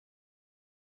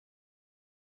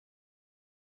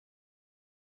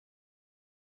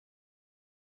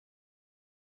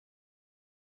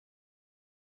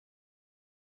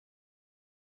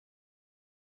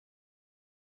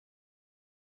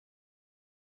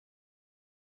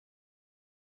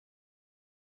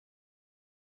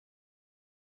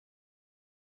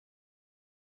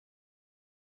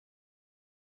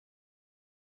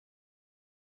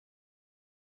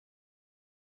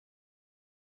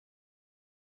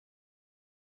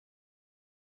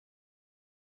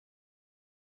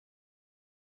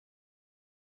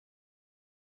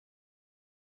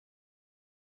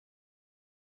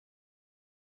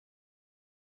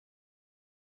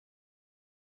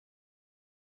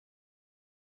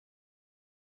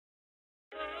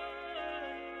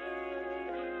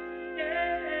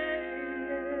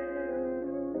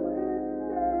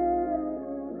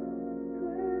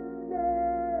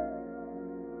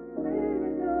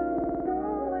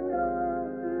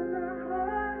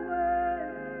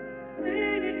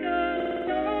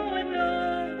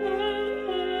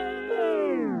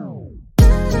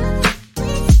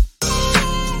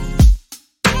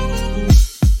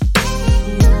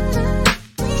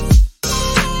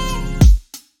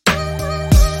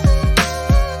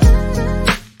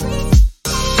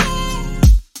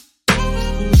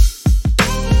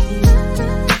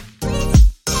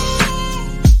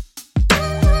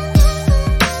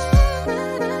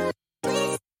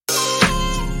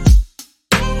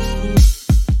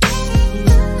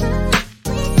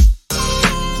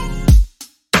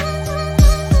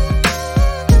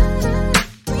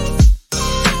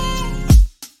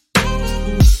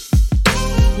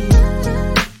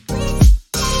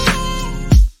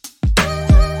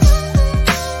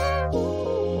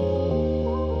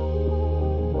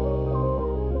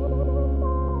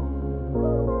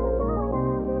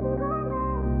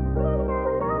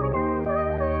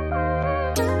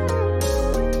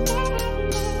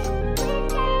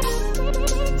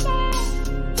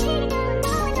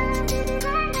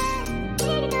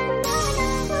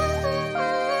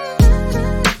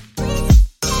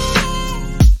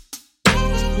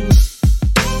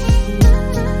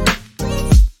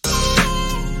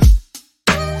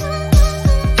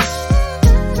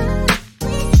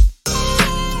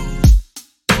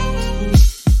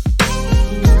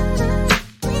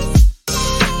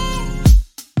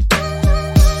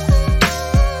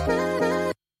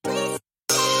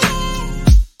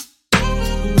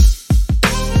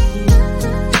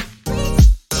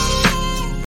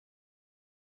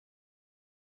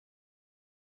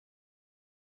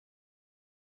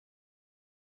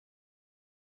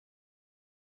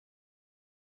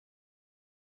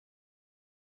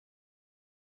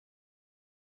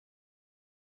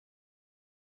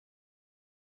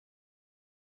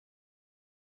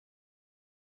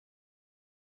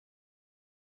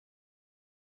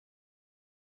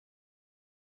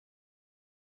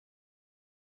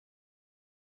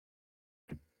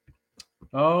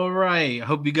All right. I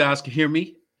hope you guys can hear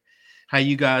me. How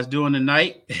you guys doing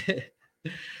tonight?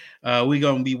 We're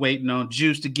gonna be waiting on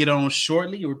Juice to get on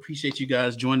shortly. We appreciate you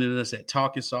guys joining us at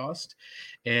Talking Sauce.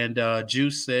 And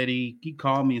Juice said he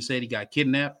called me and said he got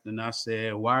kidnapped, and I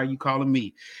said, "Why are you calling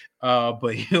me?"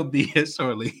 But he'll be here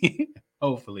shortly,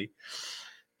 hopefully.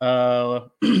 Uh,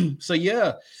 so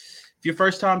yeah, if your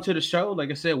first time to the show,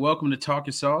 like I said, welcome to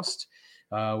Talking Sauce,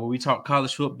 where we talk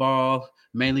college football,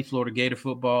 mainly Florida Gator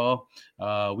football.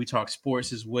 We talk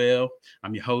sports as well.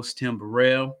 I'm your host, Tim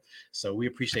Burrell. So we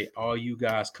appreciate all you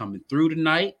guys coming through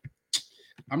tonight.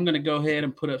 I'm going to go ahead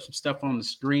and put up some stuff on the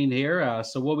screen here.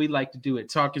 So what we like to do at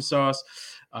Talking Sauce,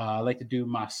 I like to do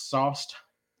my sauced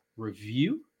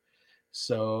review.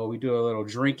 So we do a little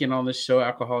drinking on this show,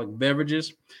 alcoholic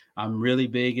beverages. I'm really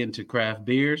big into craft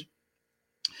beers.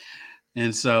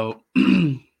 And so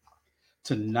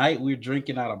tonight we're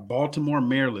drinking out of Baltimore,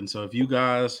 Maryland. So if you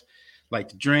guys like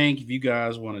to drink, if you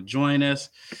guys want to join us,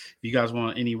 if you guys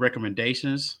want any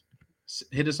recommendations,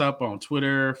 hit us up on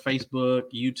Twitter, Facebook,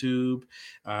 YouTube,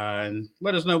 and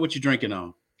let us know what you're drinking on.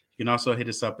 You can also hit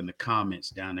us up in the comments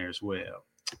down there as well.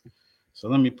 So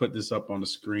let me put this up on the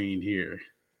screen here.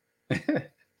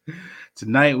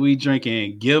 Tonight we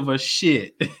drinking Give a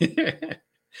Shit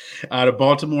out of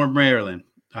Baltimore, Maryland.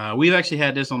 We've actually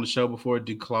had this on the show before,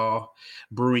 DuClaw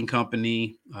Brewing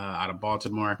Company out of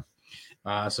Baltimore.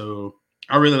 So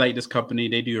I really like this company.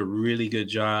 They do a really good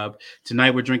job.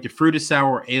 Tonight we're drinking fruited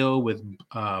sour ale with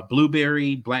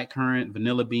blueberry, blackcurrant,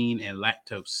 vanilla bean, and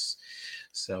lactose.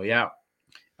 So yeah,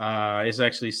 it's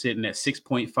actually sitting at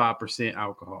 6.5%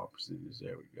 alcohol percentage.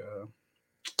 There we go.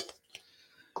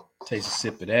 Taste a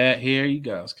sip of that here. You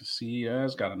guys can see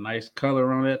it's got a nice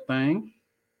color on that thing.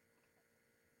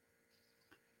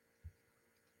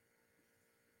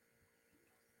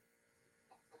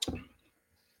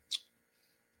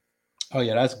 Oh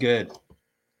yeah, that's good.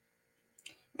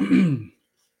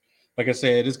 Like I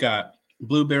said, it's got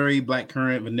blueberry,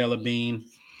 blackcurrant, vanilla bean.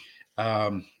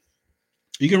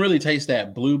 You can really taste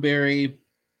that blueberry.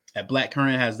 That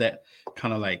blackcurrant has that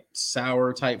kind of like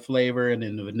sour type flavor, and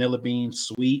then the vanilla bean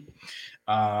sweet.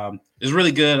 It's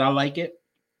really good. I like it.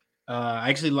 I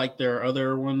actually like their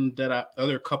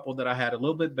other couple that I had a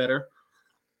little bit better.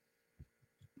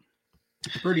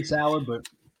 Pretty sour, but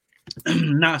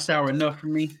not sour enough for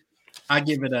me. I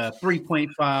give it a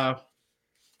 3.5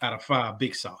 out of 5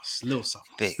 big sauce, little sauce.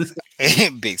 Big,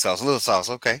 big sauce, little sauce.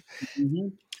 Okay. Mm-hmm.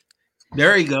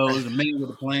 There he goes, the man with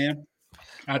a plan.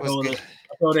 I What's told good? her,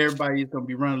 I told everybody he's gonna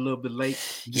be running a little bit late.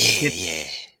 Yeah,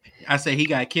 I said he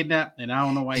got kidnapped, and I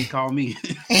don't know why he called me.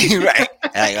 yeah. Right.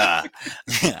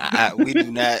 Like, we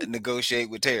do not negotiate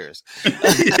with terrorists.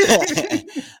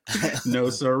 No,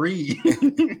 sorry. Let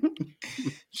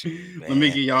me Man.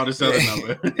 get y'all this other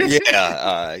number.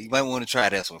 Yeah, you might want to try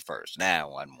this one first.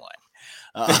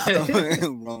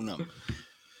 911. Wrong number.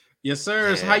 Yes,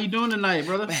 sir. So how Yeah. you doing tonight,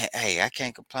 brother? Man, hey, I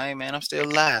can't complain, man. I'm still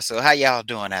alive. So how y'all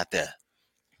doing out there?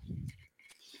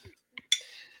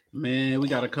 Man, we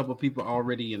got a couple people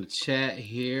already in the chat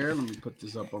here. Let me put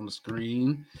this up on the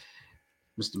screen.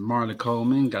 Mr. Marlon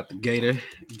Coleman got the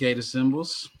Gator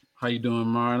symbols. How you doing,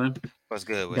 Marlon? What's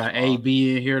good with Got you, Mark?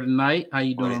 AB in here tonight. How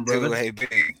you What doing, it do? brother? Hey,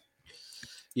 big.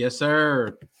 Yes,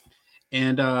 sir.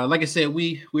 And like I said,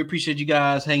 we appreciate you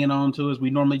guys hanging on to us. We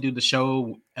normally do the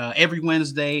show every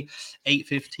Wednesday,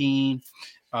 8:15.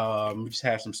 We just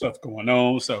have some stuff going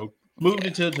on, so moved Yeah.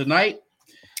 into tonight.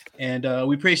 And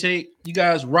we appreciate you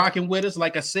guys rocking with us.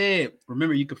 Like I said,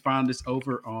 remember you can find us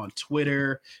over on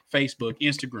Twitter, Facebook,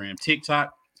 Instagram,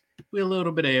 TikTok. We're a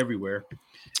little bit of everywhere.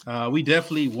 We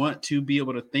definitely want to be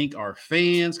able to thank our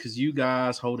fans because you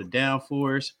guys hold it down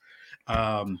for us.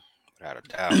 Um, Without a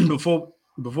doubt.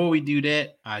 before we do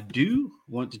that, I do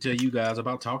want to tell you guys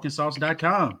about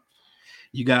talkingsauce.com.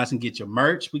 You guys can get your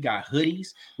merch. We got hoodies,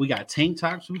 we got tank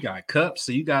tops, we got cups,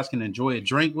 so you guys can enjoy a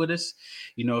drink with us.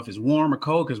 You know, if it's warm or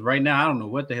cold, because right now I don't know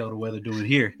what the hell the weather doing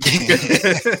here.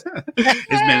 It's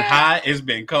been hot, it's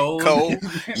been cold. Cold.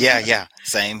 Yeah.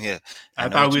 Same here. I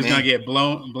know thought what we you was gonna mean. get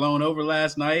blown over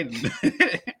last night.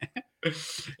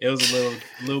 It was a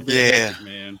little bit Yeah. hectic,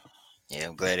 man. Yeah,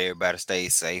 I'm glad everybody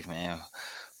stayed safe, man.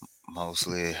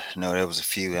 Mostly, there was a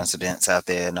few incidents out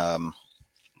there in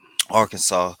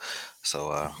Arkansas,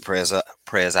 so prayers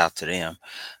out to them.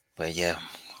 But yeah,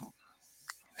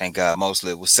 thank God,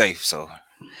 mostly it was safe, so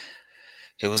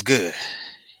it was good.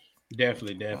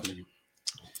 Definitely.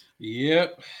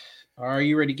 Yep. Are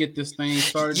you ready to get this thing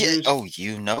started, Yeah. Juice? Oh,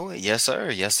 you know it. Yes, sir.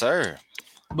 Yes, sir.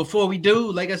 Before we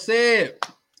do, like I said,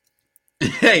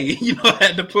 hey, I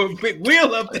had to put a big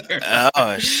wheel up there.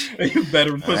 Oh, You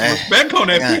better put some man. respect on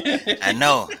that. I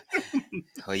know.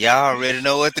 Well, y'all already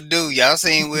know what to do. Y'all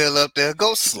seen Will up there.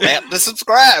 Go slap the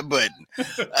subscribe button.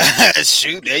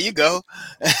 Shoot, there you go.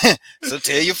 So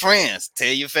tell your friends,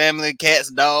 tell your family,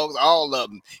 cats, dogs, all of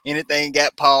them. Anything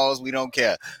got paws, we don't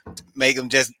care. Make them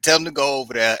just tell them to go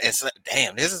over there and slap.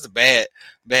 Damn, this is a bad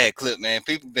clip, man.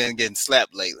 People been getting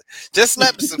slapped lately. Just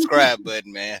slap the subscribe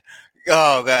button, man.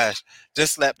 Oh gosh,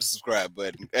 just slap the subscribe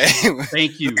button.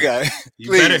 Thank you. God,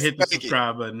 You better please, hit the thank you.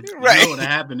 subscribe button. You Right. know what'll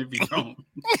happen if you don't.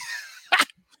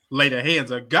 Lay the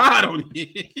hands of God on you.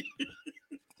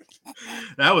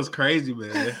 That was crazy,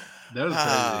 man. That was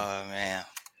crazy. Oh man.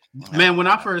 Man, when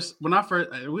I No. first,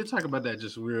 we'll talk about that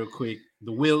just real quick.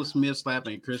 The Will Smith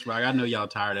slapping Chris Rock. I know y'all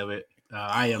tired of it.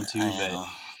 I am too, but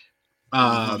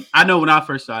Mhm. I know when I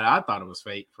first started, I thought it was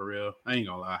fake for real. I ain't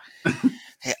gonna lie.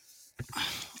 Yeah.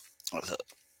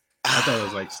 I thought it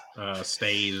was like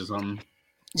stage or something.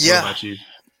 What Yeah, about you?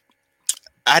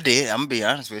 I did. I'm gonna be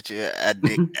honest with you. I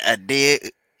did. I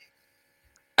did.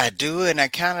 I do, and I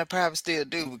kind of probably still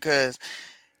do because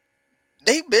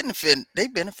They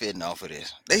benefiting off of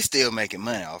this. They still making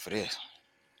money off of this.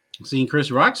 Seen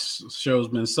Chris Rock's show's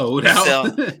been sold out.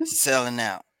 Selling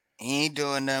out. He ain't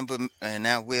doing nothing but and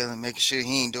now Will and making sure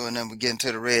he ain't doing nothing but getting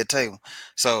to the red table.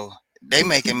 So they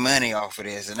making money off of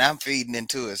this, and I'm feeding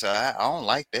into it. So I don't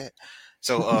like that.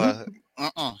 So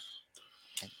uh-uh.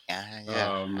 Yeah,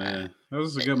 Oh man, that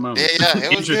was a good moment. yeah,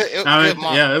 it was good. It was a I good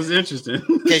mean, yeah, moment. it was interesting.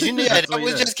 Cause you knew That's that what,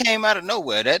 was yeah. just came out of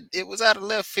nowhere. That it was out of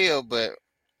left field, but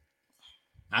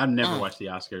I've never mm, watched the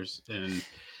Oscars, and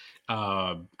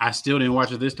I still didn't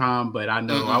watch it this time. But I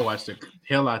know I mm-mm. watched the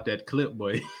hell out that clip,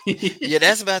 boy. Yeah,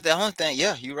 that's about the only thing.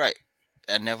 Yeah, you're right.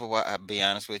 I never. I'll be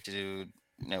honest with you.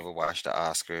 Never watched the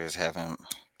Oscars. Haven't.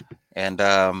 And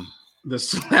The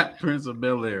slap Prince of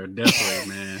Bel Air, definitely,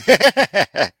 man.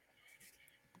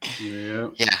 Yeah,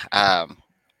 yeah.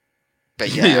 But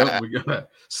yep. yeah, We gotta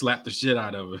slap the shit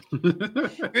out of it.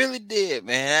 I really did,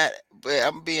 man. But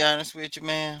I'm gonna be honest with you,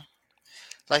 man.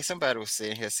 Like somebody was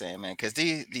sitting here saying, man, because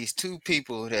these two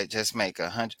people that just make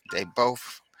 100, they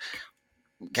both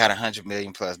got 100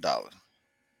 million plus dollars.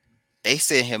 They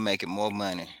sitting here making more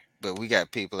money, but we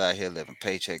got people out here living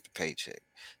paycheck to paycheck.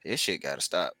 This shit got to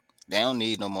stop. They don't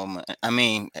need no more money. I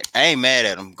mean, I ain't mad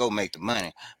at them. Go make the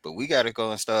money, but we got to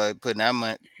go and start putting our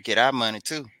money, get our money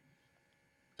too.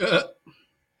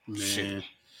 Shoot, Man,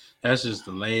 that's just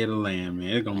the lay of the land, man.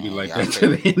 It's gonna be man, like y'all that to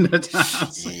better, the end of time.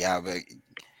 yeah, y'all better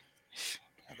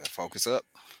focus up,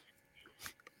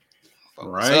 focus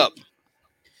Right. up.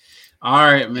 All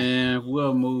right, man.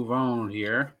 We'll move on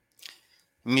here.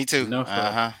 Me too. Enough Uh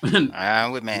of huh.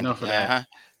 I'm with Mandy. enough of Uh that. huh.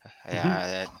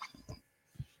 Yeah.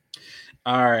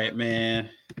 All right, man.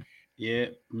 Yeah,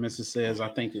 Mrs. says I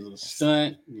think it's a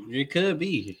stunt. It could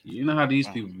be. You know how these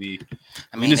people be.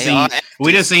 I mean, they are actors.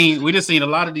 We just seen a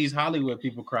lot of these Hollywood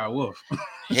people cry wolf.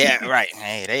 Yeah, right.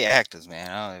 Hey, they actors,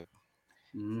 man.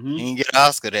 He Mm-hmm. didn't get an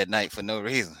Oscar that night for no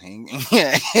reason.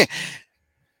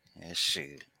 Yeah,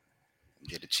 shit.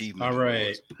 Get All achievement right.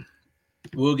 awards.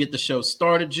 We'll get the show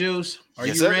started, Juice. Are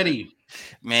Yes, you sir. ready?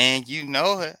 Man, you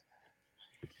know it.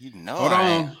 You know Hold I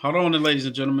on. am. Hold on, ladies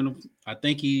and gentlemen. I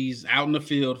think he's out in the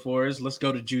field for us. Let's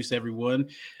go to Juice, everyone.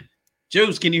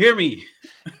 Juice, can you hear me?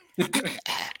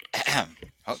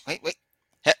 Oh, wait.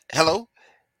 Hello,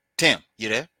 Tim. You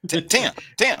there?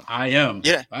 Tim. I am.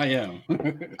 Yeah. I am.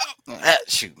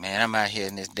 Shoot, man. I'm out here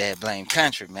in this dad blame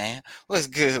country, man. What's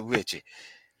good with you?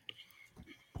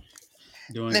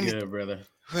 Doing Let me. good, brother.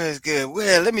 What's good?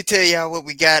 Well, let me tell y'all what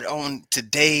we got on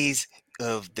today's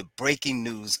of the breaking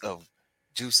news of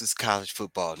Juice's college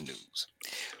football news.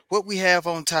 What we have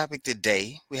on topic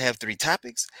today, we have three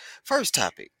topics. First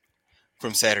topic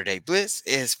from Saturday Blitz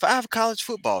is 5 college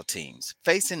football teams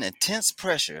facing intense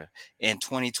pressure in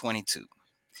 2022.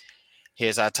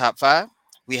 Here's our top 5.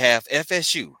 We have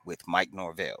FSU with Mike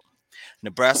Norvell,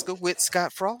 Nebraska with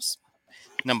Scott Frost,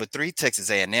 number 3 Texas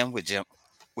A&M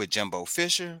with Jimbo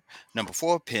Fisher, number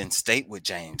 4 Penn State with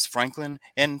James Franklin,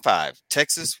 and 5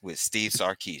 Texas with Steve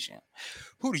Sarkisian.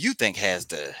 Who do you think has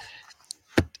the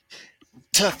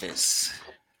toughest?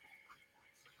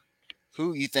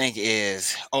 Who you think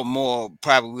is, or more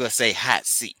probably we'll say hot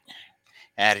seat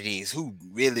out of these? Who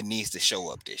really needs to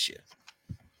show up this year?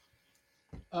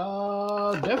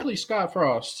 Definitely Scott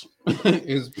Frost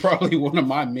is probably one of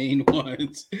my main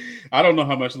ones. I don't know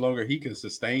how much longer he can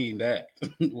sustain that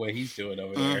what he's doing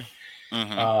over Mm, there.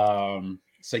 mm-hmm.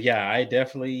 So yeah,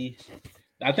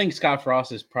 I think Scott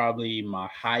Frost is probably my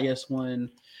highest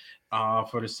one.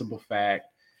 For the simple fact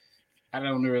I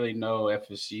don't really know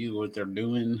FSU what they're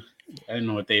doing. I didn't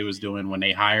know what they was doing when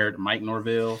they hired Mike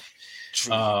Norvell.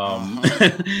 True. Um,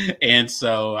 Uh-huh. and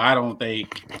so I don't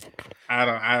think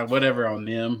I whatever on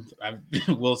them.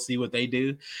 We'll see what they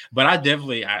do. But I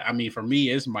definitely, I mean, for me,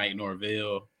 it's Mike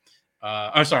Norvell.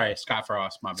 Oh, sorry, Scott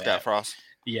Frost. My Scott bad. Frost.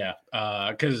 Yeah,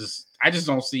 because I just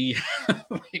don't see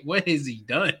like, what has he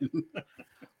done.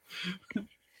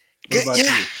 What about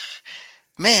Yeah, you?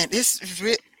 man, this is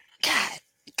real. God,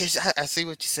 because I see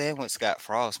what you're saying with Scott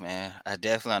Frost, man. I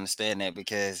definitely understand that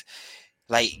because,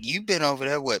 like, you've been over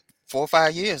there, what, 4 or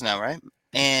 5 years now, right?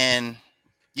 And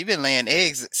you've been laying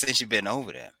eggs since you've been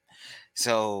over there.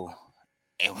 So,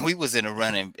 and we was in a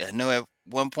running. I know at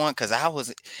one point because I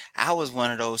was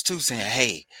one of those too saying,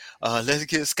 "Hey, let's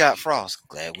get Scott Frost."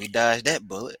 Glad we dodged that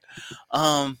bullet.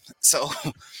 So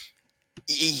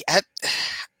I,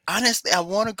 honestly, I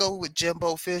want to go with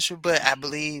Jimbo Fisher, but I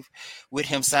believe with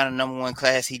him signing number 1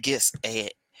 class, he gets a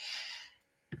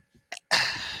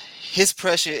his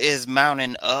pressure is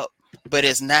mounting up, but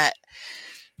it's not.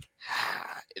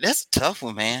 That's a tough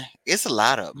one, man. It's a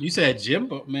lot of them. You said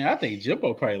Jimbo, man. I think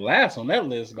Jimbo probably last on that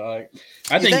list, dog.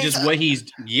 I You think think just so? what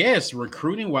he's yes,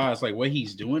 recruiting wise, like what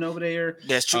he's doing over there.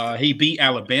 That's true. He beat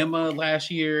Alabama last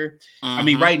year. I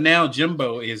mean, Mm-hmm. right now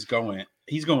Jimbo is going.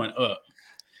 He's going up.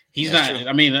 He's That's not. true.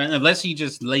 I mean, unless he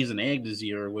just lays an egg this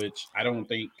year, which I don't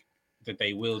think that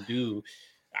they will do.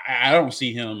 I don't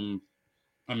see him.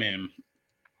 I mean,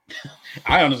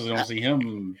 I honestly don't see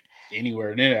him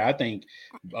anywhere near. I think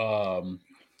um,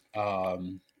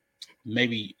 um,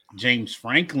 maybe James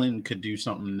Franklin could do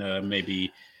something.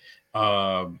 Maybe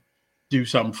uh, do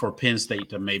something for Penn State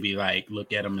to maybe like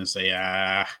look at him and say,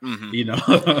 Mm-hmm. you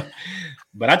know.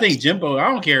 But I think Jimbo. I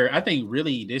don't care. I think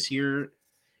really this year,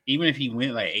 even if he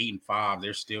went like 8-5,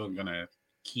 they're still gonna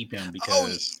keep him Oh,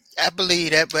 because I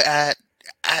believe that, but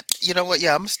you know what?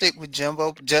 Yeah, I'm gonna stick with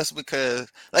Jimbo just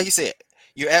because, like you said,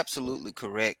 you're absolutely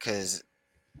correct. Because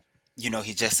he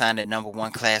just signed that number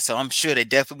 1 class, so I'm sure they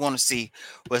definitely want to see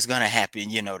what's gonna happen.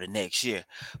 The next year.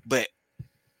 But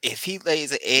if he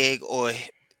lays an egg, or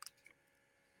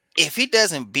if he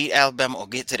doesn't beat Alabama or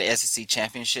get to the SEC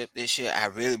championship this year, I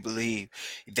really believe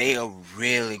they are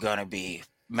really gonna be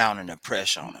mounting the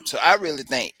pressure on him. So I really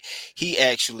think he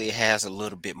actually has a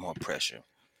little bit more pressure.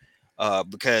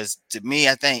 Because to me,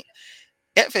 I think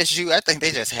FSU, I think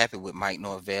they're just happy with Mike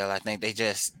Norvell. I think they're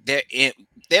just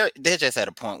at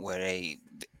a point where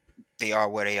they are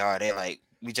where they are. They're like,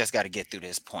 we just got to get through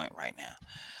this point right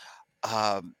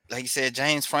now. Like you said,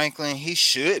 James Franklin, he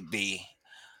should be,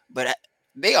 but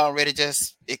they already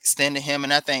just extended him,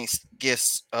 and I think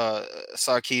gives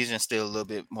Sarkeesian still a little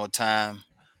bit more time.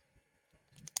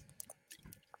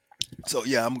 So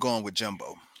yeah, I'm going with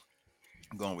Jimbo.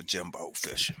 I'm going with Jimbo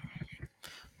Fisher.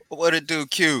 What it do,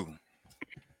 Q?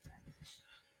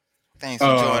 Thanks for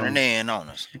joining um in on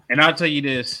us. and I'll tell you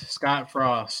this, Scott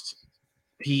Frost,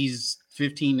 he's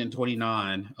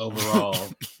 15-29 overall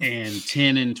and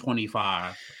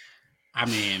 10-25. I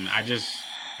mean,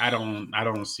 I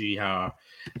don't see how.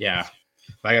 Yeah,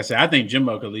 like I said, I think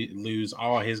Jimbo could lose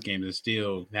all his games and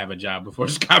still have a job before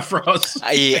Scott Frost.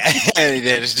 Yeah,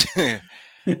 that is true.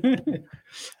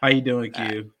 How you doing,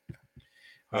 Q?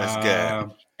 That's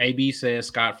good. AB says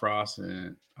Scott Frost,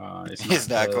 and it's It's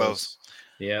not not close. close.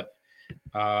 Yep.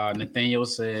 Nathaniel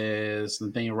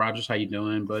Rogers, how you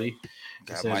doing, buddy? It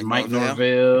Got says Mike Mike Norvell.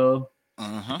 Norvell,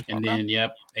 Mm-hmm. and Okay. then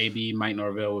yep, AB Mike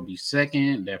Norvell would be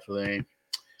second, definitely.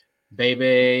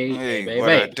 Baby, hey Hey, what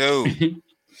I do? baby,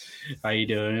 how you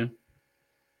doing?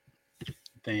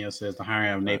 Nathaniel says the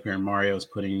hiring of But Napier and Mario is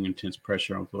putting intense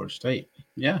pressure on Florida State.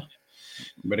 Yeah,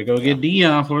 better go yeah. get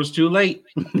Dion before it's too late.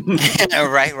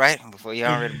 Right, right. Before you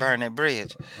already burn that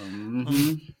bridge. hmm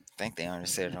I think they already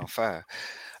set it on fire.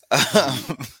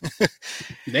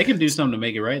 They can do something to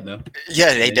make it right, though.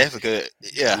 Yeah, they They, definitely could.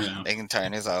 Yeah, you know, they can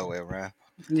turn this all the way around.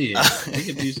 yeah, they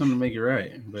could do something to make it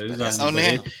right. But it's But not. that's on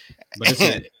them. But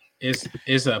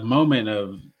it's a moment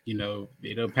of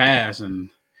it'll pass and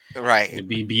Right. it'll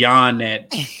be beyond that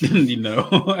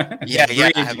Yeah, that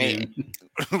yeah. bridge I mean, again.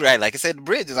 right. Like I said, the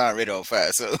bridge is already on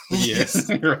fire. So, Yeah,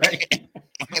 right.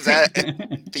 is that,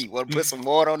 do you want to put some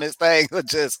water on this thing or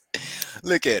just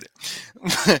look at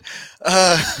it?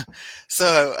 uh,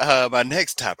 so, my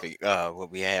next topic,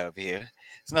 what we have here,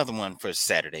 is another one for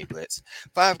Saturday Blitz.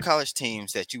 5 college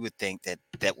teams that you would think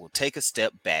that will take a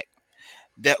step back,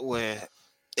 that were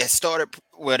that started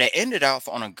well, they ended off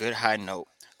on a good high note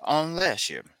on last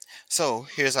year. So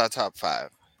here's our top 5.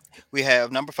 We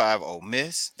have number 5, Ole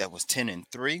Miss, that was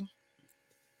 10-3.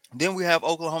 Then we have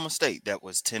Oklahoma State, that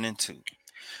was 10-2.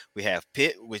 We have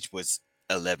Pitt, which was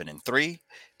 11-3.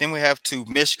 Then we have 2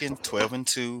 Michigan,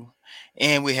 12-2.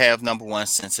 and we have number one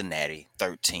Cincinnati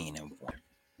 13-1.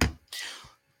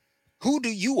 Who do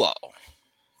you all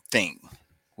think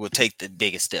will take the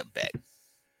biggest step back?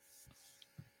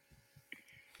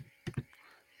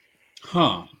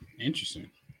 Huh. Interesting.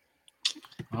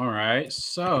 All right.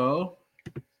 So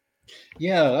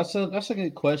yeah, that's a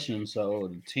good question. So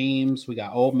the teams we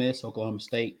got: Ole Miss, Oklahoma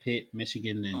State, Pitt,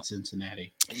 Michigan, and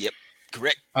Cincinnati. Yep,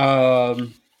 correct.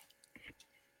 Um,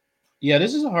 yeah,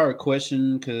 this is a hard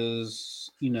question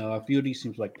because a few of these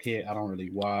teams like Pitt I don't really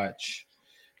watch.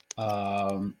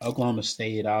 Oklahoma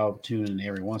State I'll tune in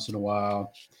every once in a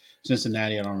while.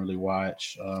 Cincinnati I don't really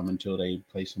watch until they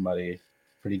play somebody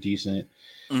pretty decent.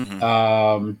 Hmm.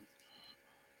 Um,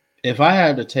 if I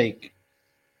had to take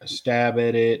a stab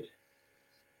at it,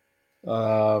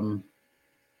 um,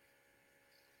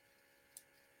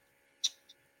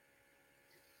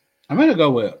 I'm gonna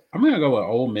go with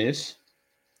Ole Miss.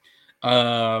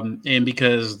 And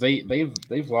because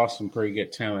they've lost some pretty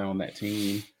good talent on that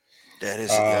team. That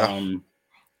is, yeah, Um,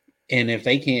 and if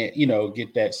they can't,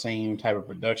 get that same type of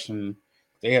production,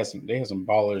 they have some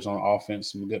ballers on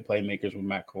offense, some good playmakers with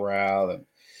Matt Corral, and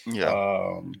yeah.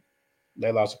 um,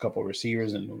 they lost a couple of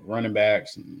receivers and running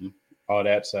backs and all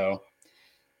that. So,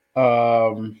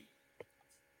 um,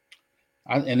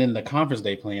 and then the conference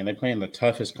they play in the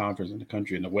toughest conference in the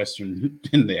country in the Western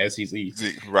in the SEC,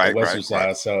 the Right, right, Western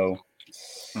right. side. So,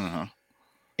 Hmm.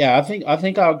 yeah, I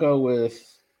think I'll go with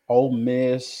Ole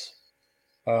Miss.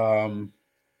 Um,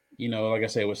 like I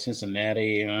said, with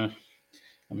Cincinnati, I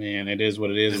mean, it is what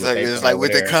it is what they It's play like over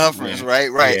with the there. I conference, mean,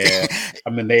 right, right. yeah. I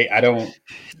mean, I don't,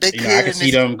 They I could could in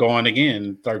see this them going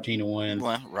again, 13-1.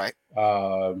 one, right?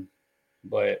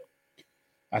 But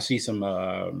I see some.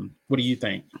 What do you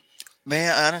think?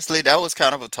 Man, honestly, that was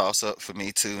kind of a toss up for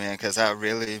me too, man, because I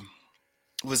really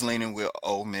was leaning with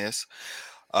Ole Miss.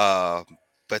 Uh,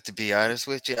 but to be honest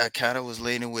with you, I kind of was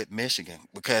leaning with Michigan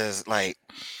because, like,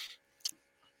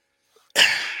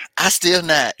 I still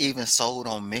not even sold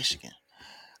on Michigan.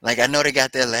 Like, I know they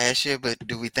got there last year, but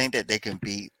do we think that they can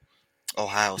beat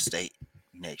Ohio State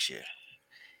next year?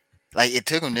 Like, it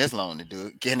took them this long to do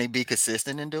it. Can they be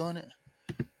consistent in doing it?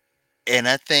 And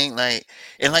I think, like,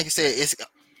 and like you said,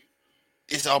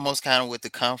 it's almost kind of with the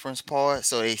conference part,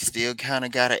 so they still kind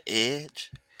of got an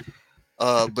edge.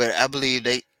 But I believe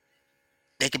they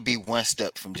could be one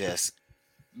step from just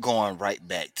going right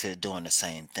back to doing the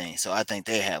same thing. So I think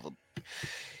they have a.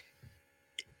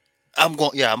 I'm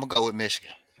going. Yeah, I'm gonna go with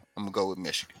Michigan. I'm gonna go with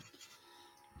Michigan.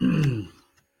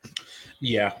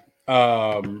 Yeah.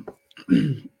 Um,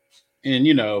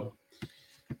 and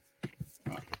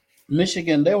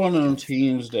Michigan, they're one of them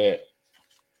teams that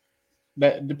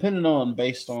depending on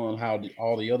based on how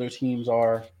all the other teams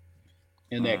are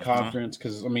in that Hmm. conference.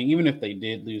 Because I mean, even if they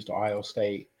did lose to Ohio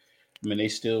State, I mean, they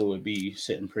still would be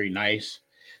sitting pretty nice.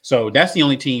 So that's the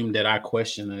only team that I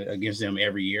question against them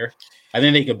every year. I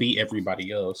think they could beat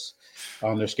everybody else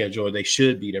on their schedule. They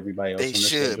should beat everybody They else on their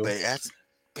should, schedule. but that's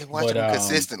been watching But them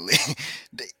consistently.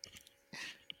 They,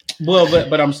 well,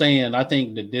 but I'm saying I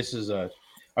think that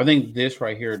I think this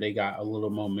right here they got a little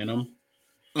momentum,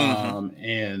 hmm.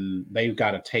 and they've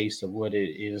got a taste of what it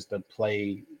is to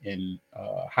play in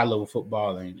high level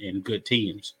football and good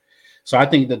teams. So I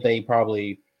think that they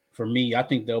probably, for me, I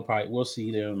think we'll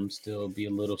see them still be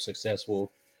a little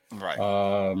successful, Right,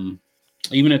 um,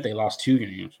 even if they lost 2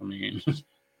 games. I mean,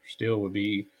 still would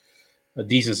be a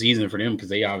decent season for them because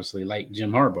they obviously like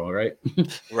Jim Harbaugh, right?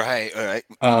 right, all right.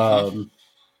 Hmm. um,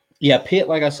 yeah, Pitt,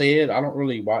 like I said, I don't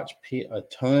really watch Pitt a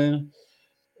ton.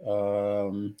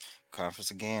 Um,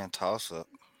 Conference again, toss up.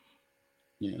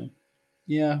 yeah,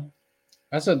 yeah,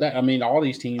 I said that. I mean, all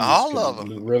these teams All could of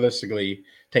them, realistically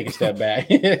take a step back.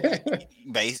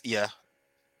 base. Yeah,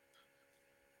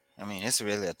 I mean it's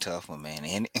really a tough one, man.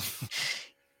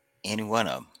 Any one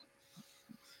of them.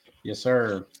 Yes,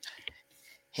 sir.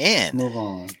 Let's And move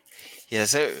on.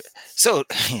 yes, sir. So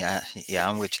yeah, yeah,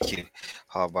 I'm with you, Q.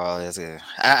 Harbaugh is a.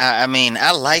 I mean,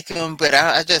 I like him, but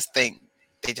I just think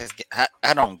they just get.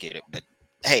 I don't get it, but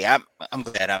hey, I'm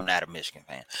glad I'm not a Michigan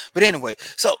fan. But anyway,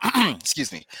 so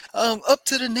excuse me. Up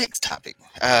to the next topic.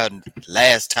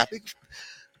 Last topic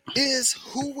is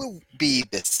who will be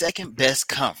the second best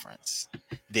conference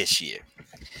this year.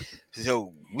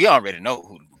 So we already know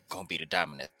who gonna be the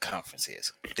dominant conference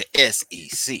is, the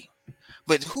SEC.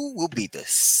 But who will be the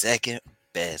second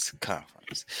best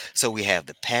conference? So we have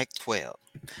the Pac 12,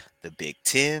 the Big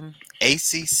 10,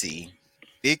 ACC,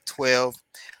 Big 12,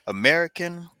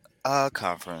 American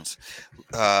Conference,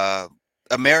 uh,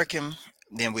 American,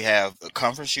 then we have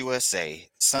Conference USA,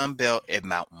 Sun Belt, and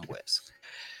Mountain West.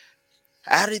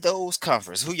 Out of those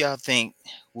conferences, who y'all think?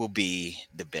 will be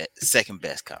the second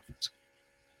best conference?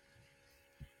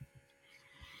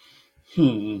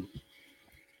 Hmm.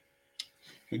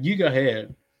 You go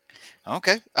ahead.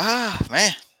 Okay. Ah,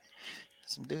 man,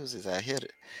 some dudes is out here.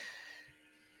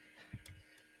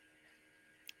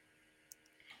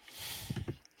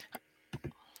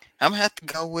 I'm gonna have to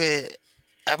go with.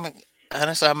 I'm gonna,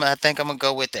 honestly, I think I'm gonna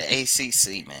go with the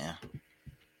ACC, man.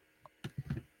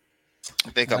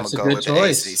 I think I'm gonna That's a go good with the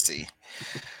choice. ACC.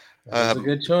 That is a Um,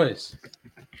 good choice.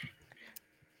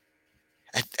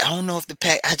 I don't know if the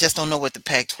Pac. I just don't know what the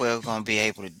Pac-12 gonna be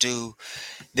able to do.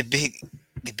 The big,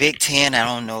 the Big Ten. I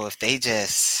don't know if they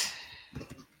just.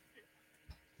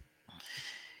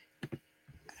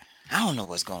 I don't know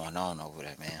what's going on over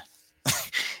there, man.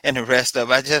 And the rest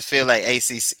of, I just feel like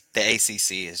ACC. The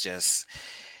ACC is just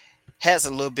has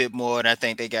a little bit more, and I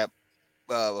think they got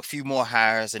a few more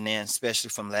hires, and then especially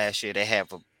from last year, they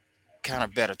have a kind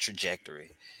of better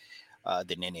trajectory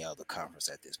than any other conference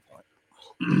at this point.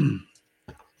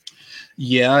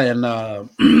 Yeah, and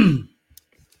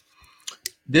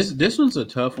this one's a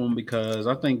tough one because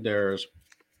I think there's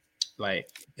like,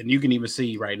 and you can even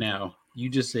see right now. You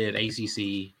just said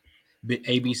ACC,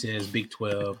 AB says Big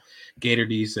 12, Gator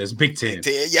D says Big Big 10.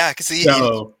 Ten, yeah, I can see,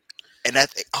 So and I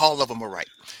think all of them are right.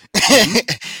 mhm,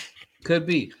 could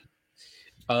be.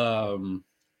 Um,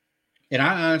 and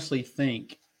I honestly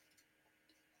think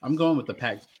I'm going with the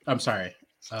Pac. I'm sorry.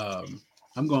 Um,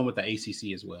 I'm going with the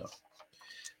ACC as well.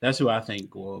 That's who I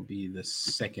think will be the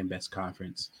second best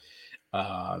conference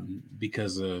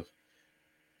because of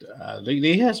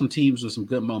they had some teams with some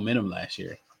good momentum last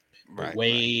year. But Right, right.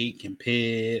 Wake and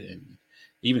Pitt and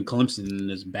even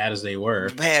Clemson, as bad as they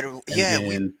were, Bad, and yeah,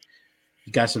 we then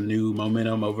you got some new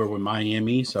momentum over with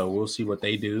Miami, so we'll see what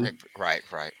they do. right,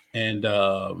 right. And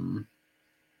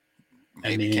and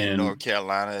Maybe can then North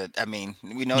Carolina. I mean,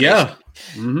 we know they yeah,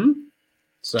 hmm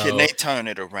can they so turn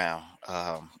it around.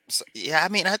 So, yeah, I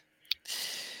mean, I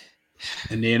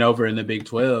and then over in the Big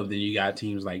 12, then you got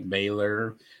teams like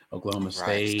Baylor, Oklahoma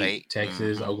right State, state.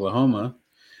 Texas, Hmm. Oklahoma.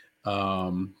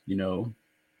 You know,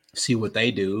 see what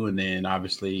they do, and then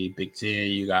obviously Big 10,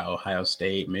 you got Ohio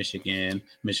State, Michigan,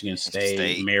 Michigan State,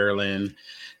 State. Maryland,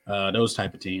 those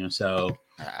type of teams. So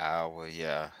Iowa,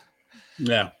 yeah.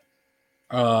 yeah,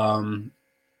 um,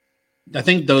 I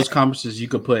think those conferences you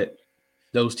could put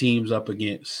those teams up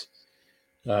against,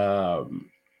 um,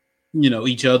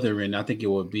 each other, and I think it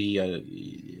would be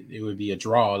a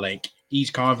draw. Like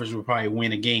each conference would probably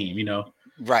win a game.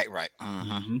 Right, right. Hmm.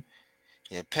 Mm-hmm.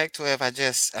 Yeah,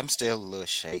 Pac-12. I'm still a little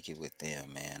shaky with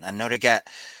them, man. I know they got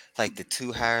like the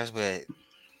two hires, but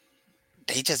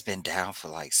they just been down for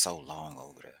like so long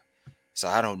over there. So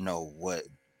I don't know what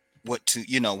to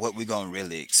what we're gonna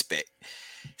really expect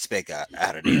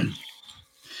out of them.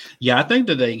 Yeah, I think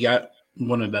that they got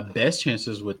one of the best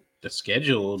chances with the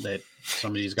schedule that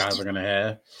some of these guys are going to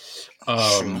have.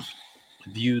 True. Um,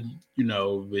 viewed,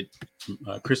 with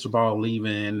Crystal Ball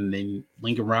leaving, and then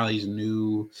Lincoln Riley's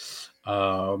new,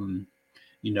 um,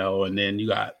 and then you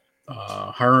got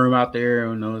Herm out there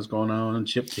who knows what's going on,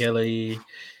 Chip Kelly.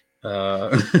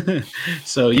 Uh,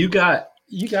 so you got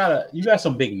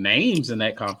some big names in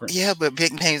that Yeah, conference. but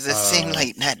big names that seem Uh,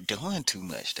 like not doing too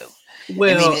much though.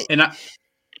 I mean, well, and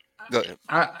go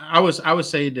I would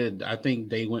say that I think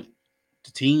they went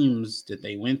the teams that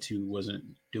they went to wasn't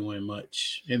doing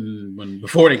much in when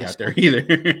before they that's got there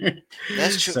either.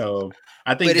 that's true. So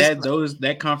I But think it's that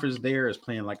that conference there is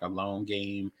playing like a long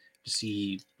game to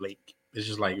see like it's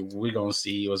just like we're gonna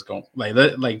see what's going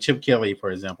like Chip Kelly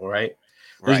for example, right?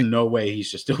 There's right. no way he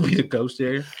should still be the coach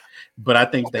there, but I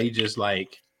think they just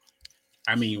like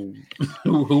I mean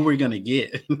who we're gonna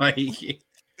get like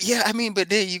Yeah, I mean, but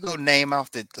then you go name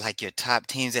off the like your top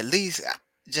teams. At least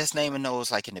just naming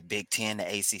those like in the Big Ten, the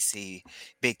ACC,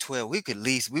 Big 12. We could at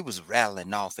least we was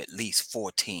rattling off at least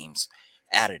four teams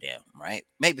out of them, right?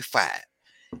 Maybe five.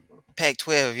 Pac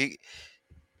 12. You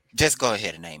just go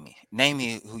ahead and name me. Name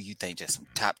me who you think just some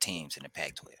top teams in the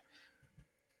Pac 12.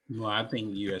 well I think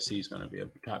USC is gonna be a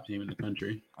top team in the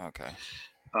country. Okay.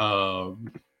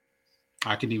 Um,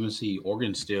 I can even see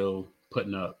Oregon still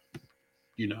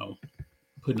you know,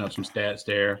 putting up some stats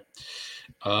there.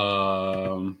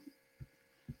 Um,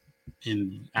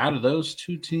 and out of those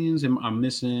two teams, I'm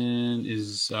missing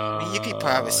is I mean, you could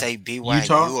probably say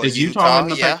Utah. BYU or Is Utah Utah. in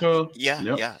the Yeah, Pac-12? yeah,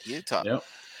 Yep, yeah, Utah. yep.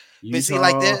 But see,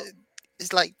 like Utah. there,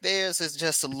 it's like theirs is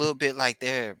just a little bit like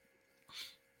they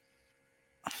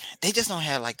just don't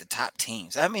have like the top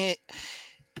teams. I mean,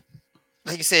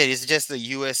 like you said, it's just the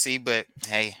USC, but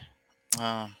hey,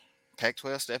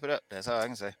 Pac-12, step it up. That's all I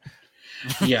can say.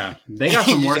 Yeah, they got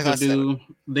some You work just to gotta step it. do.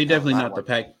 They A definitely lot of not the work.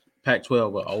 Pac.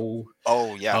 Pac-12 are old.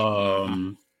 Oh yeah.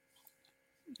 Um,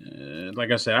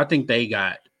 like I said, I think they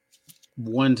got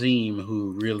one team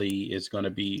who really is going to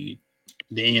be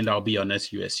the end all be on. That's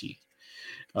USC.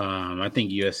 I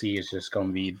think USC is just going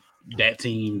to be that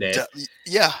team that,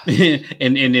 Yeah.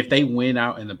 and if they win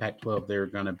out in the Pac-12, they're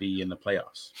going to be in the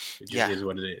playoffs. It just Yeah. is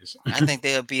what it is. I think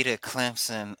they'll be the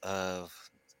Clemson of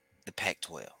the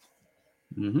Pac-12.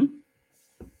 hmm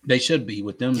They should be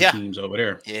with them Yeah. teams over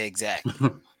there. Yeah.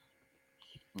 Exactly.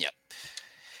 Yep.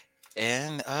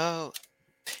 And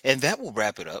that will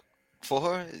wrap it up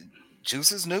for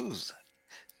Juice's News.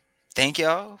 Thank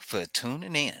y'all for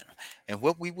tuning in. And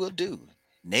what we will do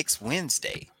next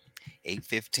Wednesday,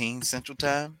 8:15 Central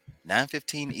Time,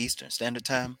 9:15 Eastern Standard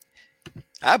Time,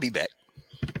 I'll be back.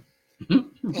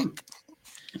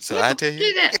 So I tell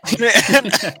you, that.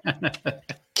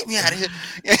 get me out of here.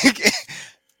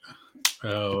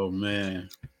 Oh man,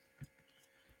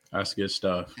 that's good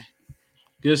stuff.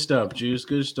 Good stuff, Juice.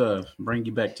 Good stuff. Bring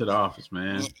you back to the office,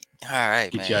 man. All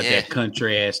right, Get man. you out Yeah. that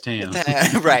country ass town.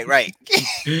 Right, right.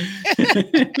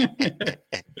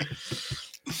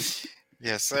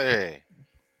 Yes, sir.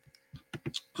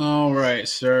 All right,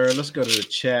 sir. Let's go to the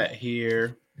chat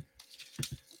here.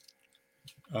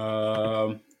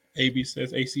 AB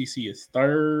says ACC is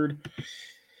third.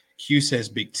 Q says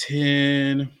Big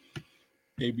Ten.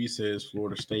 AB says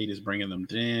Florida State is bringing them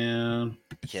down.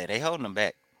 Yeah, they holding them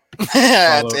back.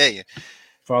 I Follow, tell you.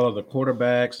 follow the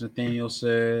quarterbacks. Nathaniel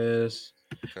says.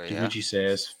 So, yeah. Kikuchi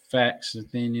says facts.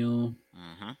 Nathaniel.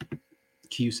 Mm-hmm.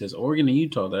 Q says Oregon and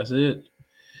Utah. That's it.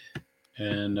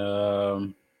 And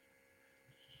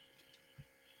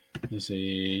let's see.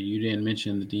 You didn't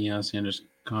mention the Deion Sanders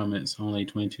comments. Only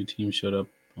 22 teams showed up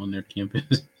on their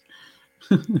campus.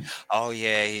 Oh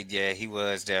yeah, he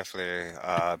was definitely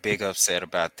big upset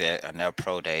about that on their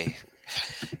pro day.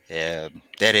 Yeah,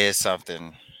 that is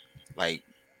something like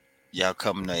y'all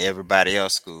coming to everybody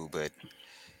else school, but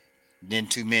then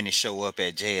too many show up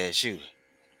at JSU.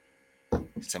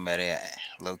 Somebody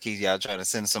low key, y'all trying to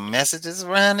send some messages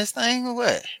around this thing or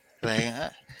what?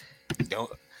 Like, don't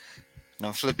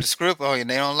don't flip the script on you.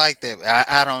 They don't like that.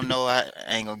 I don't know. I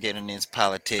ain't gonna get into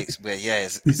politics, but yeah,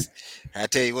 it's I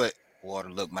tell you what, water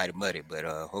look mighty muddy, but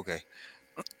okay.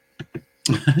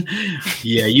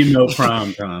 Yeah,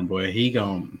 prime time, boy. He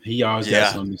always got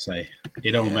Yeah, something to say.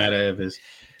 It don't yeah. matter if it's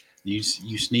you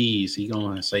sneeze, he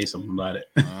gonna say something about it.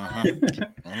 Uh-huh.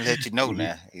 I'm let you know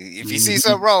now. If you see Mhm.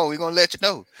 something wrong, we're gonna let you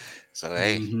know. So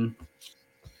hey, hmm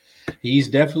He's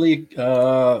definitely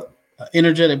an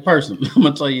energetic person. I'm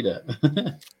gonna tell you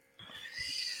that.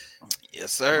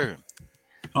 yes, sir.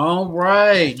 All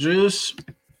right, Juice.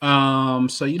 So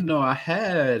I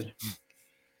had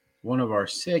one of our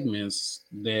segments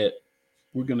that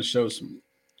we're gonna show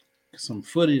some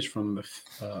footage from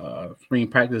the spring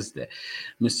practice that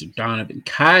Mr. Donovan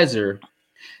Kaiser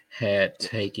had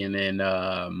taken, and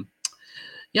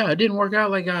yeah, it didn't work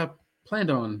out like I planned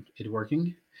on it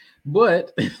working,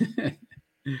 but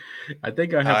I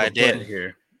think I Oh, have I a but didn't.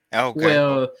 here. Okay.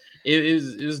 Well,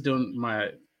 it was doing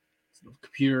my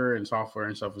computer and software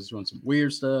and stuff was doing some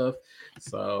weird stuff,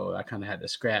 so I kind of had to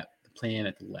scrap the plan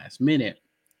at the last minute.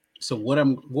 So what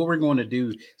we're going to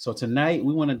do? So tonight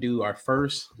we want to do our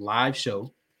first live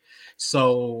show.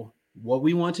 So what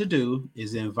we want to do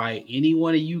is invite any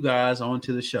one of you guys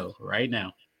onto the show right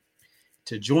now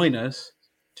to join us.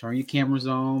 Turn your cameras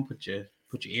on, put your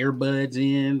earbuds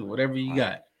in, whatever you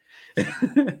Right.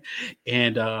 got.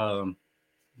 And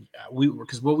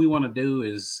because what we want to do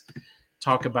is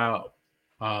talk about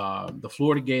the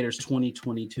Florida Gators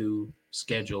 2022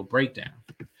 schedule breakdown,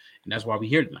 and that's why we're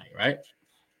here tonight, right?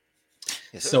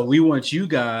 Yes, sir. So we want you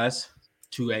guys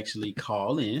to actually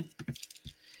call in,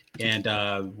 and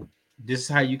this is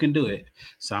how you can do it.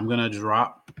 So I'm gonna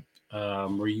drop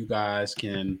where you guys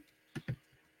can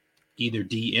either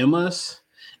DM us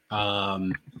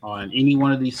on any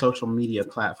one of these social media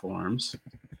platforms.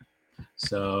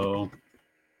 So,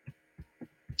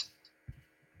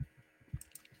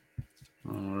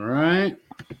 all right.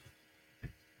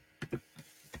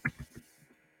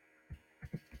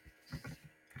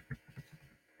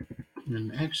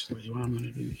 And actually, what I'm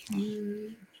going to do here.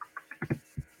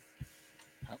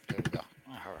 Oh, there we go.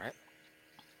 All right.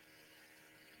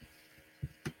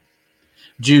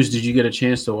 Juice, did you get a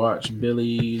chance to watch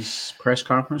Billy's press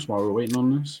conference while we're waiting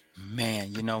on this?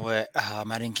 Man, you know what? I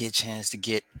didn't get a chance to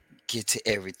get to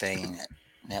everything.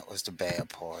 That was the bad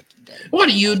part. What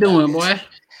are you I doing, missed. boy?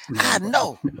 No, I bro.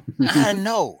 know. I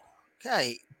know.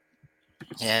 Okay.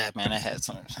 Yeah, man, I had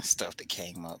some stuff that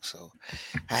came up, so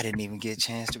I didn't even get a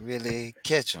chance to really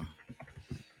catch them.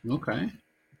 Okay.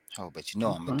 Oh, but you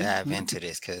know I'm gonna Okay. dive into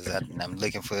this because I'm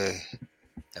looking for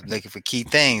key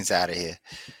things out of here.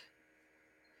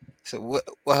 So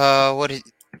what did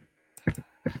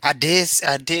I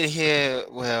did hear?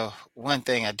 Well, one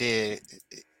thing I did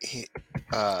he,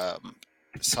 um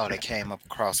saw that came up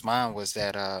across mine was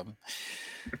that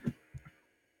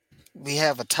we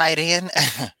have a tight end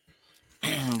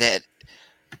that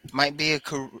might be a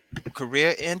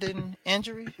career-ending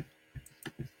injury.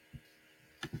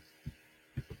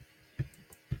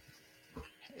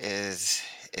 Is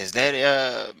is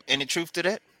that any truth to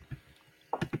that?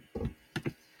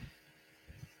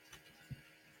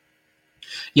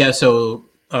 Yeah. So,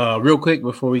 real quick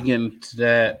before we get into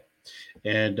that,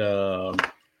 and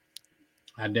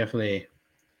I definitely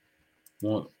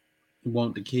want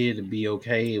want the kid to be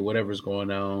okay, whatever's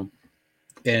going on.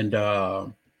 And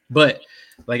but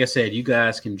like I said, you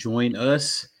guys can join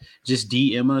us. Just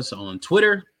DM us on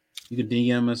Twitter. You can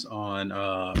DM us on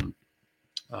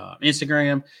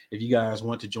Instagram if you guys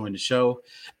want to join the show.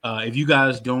 If you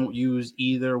guys don't use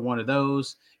either one of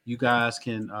those, you guys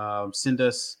can send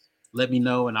us. Let me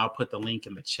know, and I'll put the link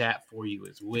in the chat for you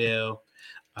as well.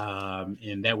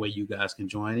 And that way, you guys can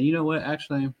join. And you know what?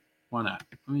 Actually, why not?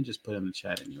 Let me just put it in the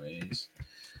chat, anyways.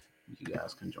 You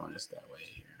guys can join us that way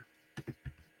here.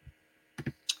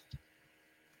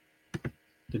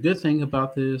 The good thing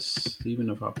about this, even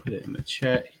if I put it in the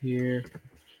chat here,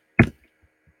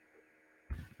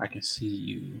 I can see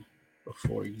you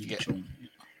before you Yeah. join.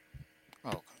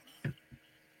 Oh,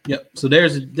 Yep. So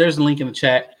there's a link in the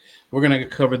chat. We're gonna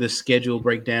cover the schedule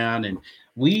breakdown, and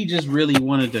we just really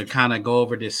wanted to kind of go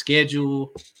over this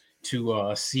schedule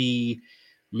to see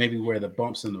maybe where the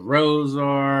bumps in the roads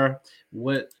are.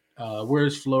 What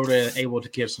where's Florida able to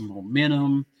get some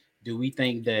momentum? Do we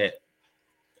think that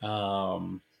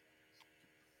um,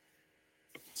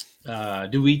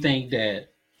 do we think that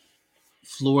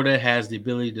Florida has the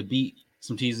ability to beat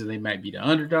some teams that they might be the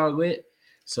underdog with?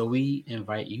 So we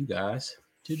invite you guys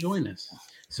to join us.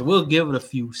 So we'll give it a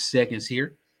few seconds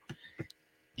here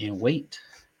and wait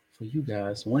for you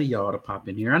guys, one of y'all to pop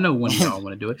in here. I know one of y'all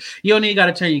want to do it. You don't even got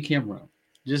to turn your camera on.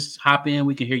 Just hop in.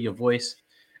 We can hear your voice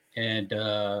and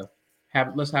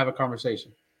let's have a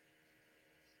conversation.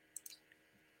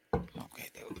 okay.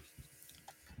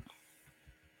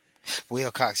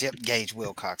 Wilcox. Yep, Gage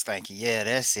Wilcox. Thank you. Yeah,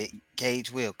 that's it.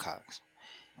 Gage Wilcox.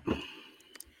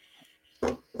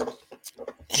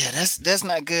 Yeah, that's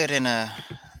not good in a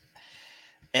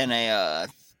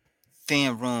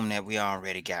thin room that we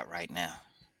already got right now.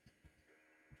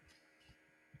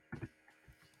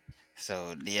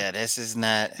 So yeah, this is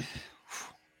not.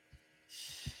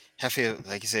 I feel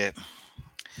like you said,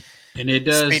 And it speedy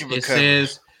does. It recovery.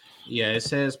 says, yeah, it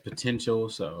says potential.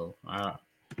 So,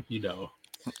 you know,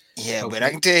 Yeah, but I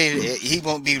hopefully, can tell you he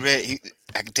won't be ready.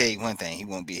 I can tell you one thing: he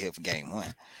won't be here for game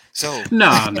one. So,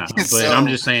 no, no. But I'm so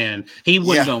just saying he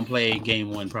wasn't yeah, gonna play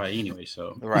game one probably anyway.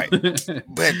 So, right.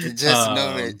 But just to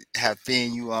know that um, how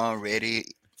thin you already,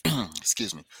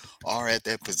 excuse me, are at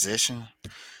that position,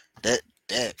 that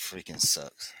that freaking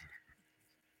sucks.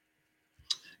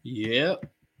 yeah,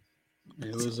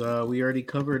 it was. We already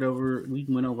covered over. We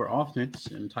went over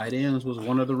offense and tight ends was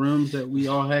one of the rooms that we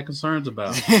all had concerns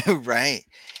about. Right.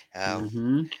 Uh,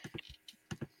 Mm-hmm.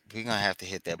 we're gonna have to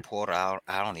hit that portal.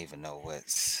 I don't even know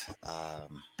what's.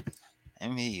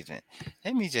 Let me even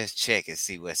let me just check and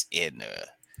see what's in there.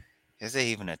 Is there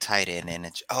even a tight end in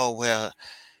it? Oh well,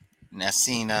 and I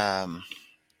seen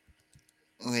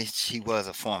which he was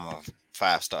a former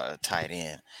 5-star tight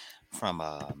end from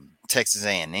Texas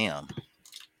A&M.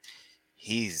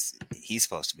 He's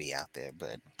supposed to be out there,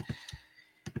 but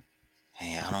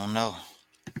hey, I don't know.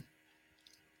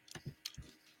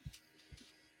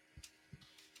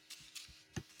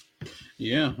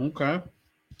 Yeah. Okay.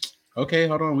 Okay.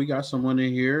 Hold on. We got someone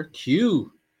in here.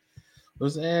 Q.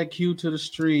 Let's add Q to the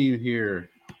stream here.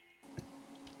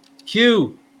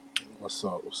 Q. What's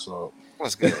up? What's up?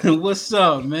 What's good? What's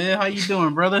up, man? How you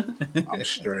doing, brother? I'm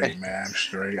straight, man. I'm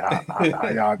straight.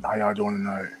 How y'all doing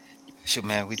tonight? Shoot,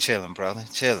 man, we chilling, brother,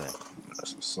 chilling.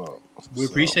 That's what's up. That's We what's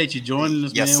up. appreciate you joining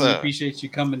us, Yes, man. We sir. appreciate you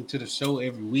coming to the show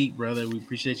every week, brother. We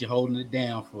appreciate you holding it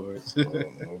down for us.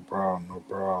 No problem. No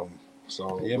problem.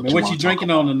 So, Yeah, man. what you What you want to talk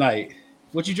drinking on about? tonight?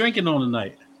 What you drinking on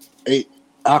tonight? Hey,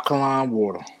 alkaline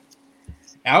water.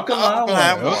 Alkaline water.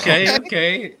 Alkaline water. Okay, Okay,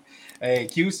 okay. Hey,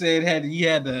 Q said he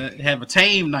had to have a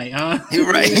tame night, huh?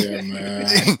 you're right. Yeah,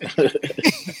 man.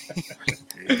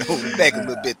 Hold it Yeah, back a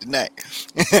little man. bit tonight.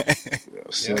 Yes,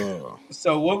 Yep. sir.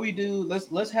 So what we do,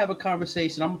 let's have a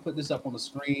conversation. I'm gonna put this up on the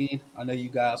screen. I know you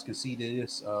guys can see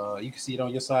this. You can see it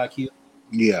on your side, Q.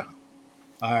 Yeah.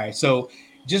 All right. So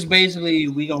just basically,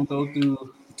 we gonna go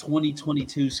through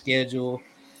 2022 schedule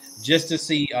just to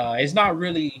see. It's not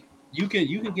really you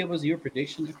can give us your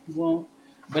prediction if you want,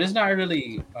 but it's not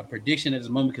really a prediction at this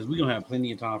moment because we're gonna have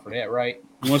plenty of time for that, right?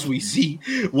 Once we see,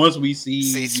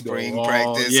 See spring all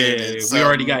practice and we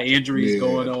already something. got injuries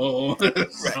going Yeah. on,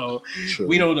 Right. so we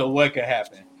True. don't know what could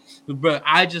happen. But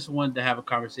I just wanted to have a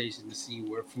conversation to see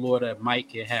where Florida might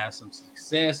can have some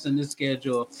success in the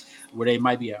schedule, where they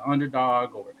might be an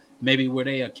underdog, or maybe where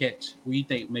they catch. We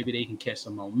think maybe they can catch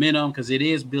some momentum because it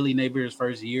is Billy Napier's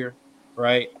first year,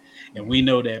 right? And we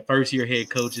know that first year head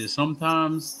coaches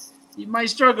sometimes you might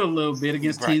struggle a little bit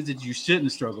against Right. teams that you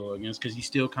shouldn't struggle against because you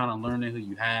still kind of learning who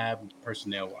you have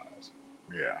personnel wise.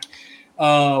 Yeah.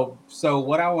 So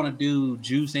what I want to do,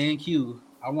 Juice and Q,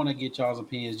 I want to get y'all's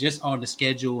opinions just on the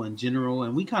schedule in general.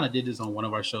 And we kind of did this on one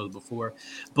of our shows before.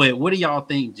 But what do y'all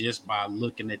think just by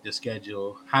looking at the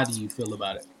schedule? How do you feel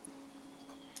about it?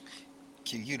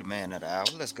 Q, you the man of the hour.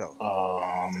 Let's go.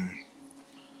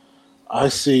 I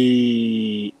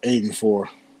see 8-4.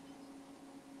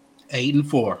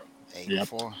 8-4.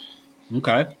 8-4.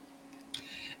 Okay.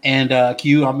 And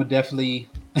Q, I'm definitely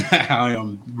I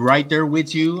am right there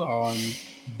with you on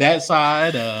that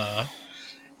side.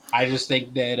 I just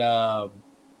think that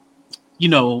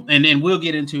and we'll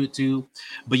get into it too.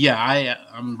 But yeah,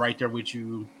 I'm right there with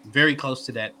you, very close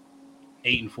to that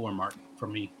 8-4 mark for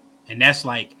me, and that's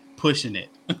like pushing it.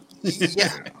 Yeah.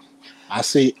 Yeah. I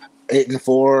see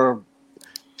 8-4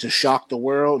 to shock the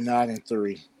world.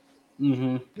 9-3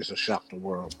 Mm-hmm. just to shock the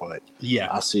world, but Yeah,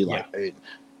 I see yeah. like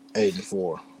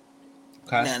 8-4.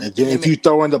 Okay. Now, And then let if me. you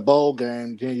throw in the bowl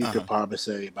game, then you Uh-huh. could probably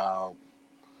say about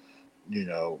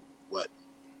what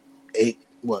 8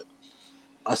 what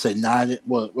I say 9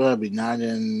 what would that be 9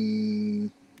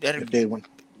 and That'll if be they went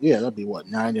that'd be what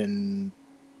 9-4.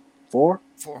 4.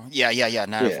 Yeah. 9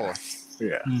 and Yeah, 4.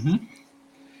 yeah. Mm-hmm.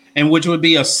 And which would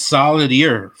be a solid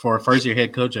year for a first year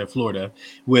head coach at Florida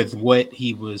with what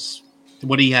he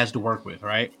has to work with,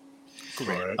 right?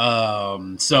 Correct.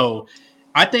 Correct. So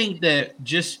I think that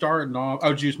just starting off.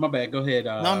 Oh, Juice, my bad. Go ahead.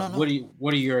 No.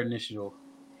 What are your initial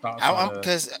thoughts on I'm the?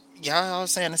 because y'all all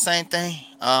saying the same thing.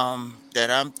 That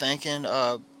I'm thinking.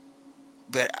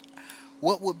 But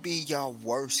what would be your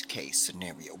worst case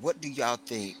scenario? What do y'all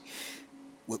think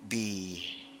would be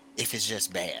if it's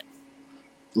just bad?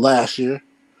 Last year,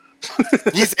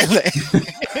 You said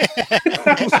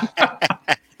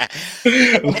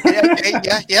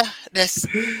okay, yeah. That's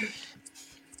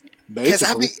because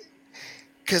I be basically.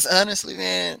 because honestly,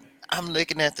 man, I'm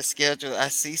looking at the schedule. I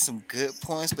see some good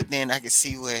points, but then I can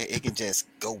see where it can just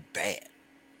go bad.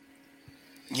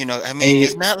 I mean,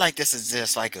 it's A not like this is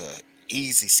just like a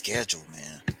easy schedule,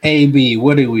 man. AB,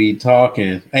 what are we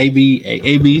talking?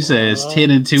 AB says What?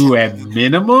 10-2 at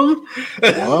minimum.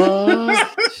 What?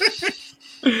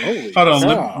 Holy Hold on,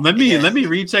 cow! Yeah. let me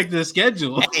recheck the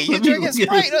schedule. Hey, you Let me drinking look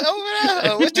Sprite at over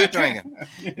there? What you drinking?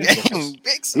 Drinking,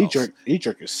 Big sauce. he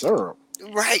drinking syrup.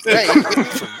 Right.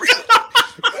 For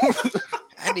real.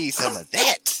 I need some of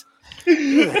that.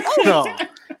 No. God damn.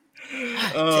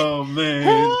 Oh man,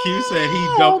 Hell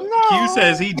Q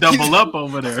says no. he double up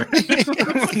over there.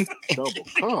 Double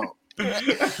cup.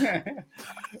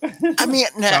 I mean,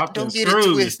 now Chopped and don't get it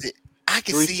screwed. twisted. I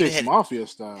can see 3-6 that Mafia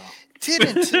style.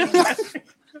 10-2.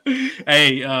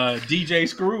 Hey, DJ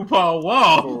Screw Paul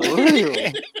Wall. For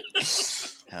real.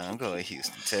 I'm going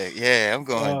Houston Tech. Yeah, I'm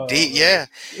going Oh, D. Yeah,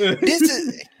 this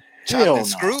is chopped Hell and no.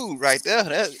 screwed right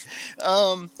there.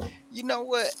 You know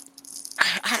what?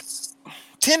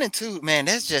 10-2, man.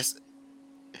 That's just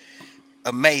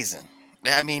amazing.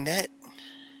 I mean that.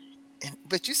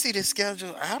 But you see the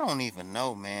schedule. I don't even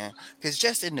know, man. Because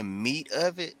just in the meat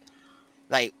of it,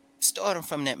 like starting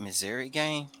from that Missouri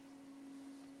game,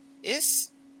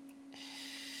 it's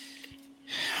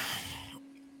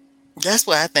that's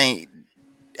what I think.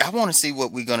 I want to see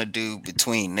what we're gonna do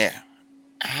between there.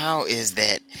 How is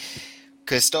that?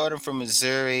 Because starting from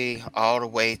Missouri all the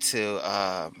way to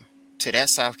that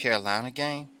South Carolina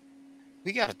game,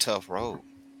 we got a tough road.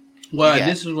 We Well, got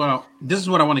this is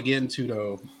what I want to get into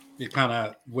though. It kind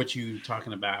of what you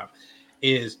talking about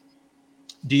is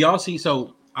do y'all see?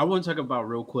 So I want to talk about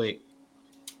real quick.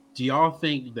 Do y'all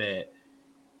think that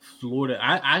Florida?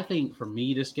 I think for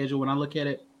me, the schedule when I look at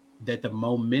it, that the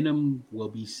momentum will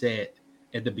be set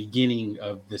at the beginning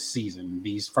of the season.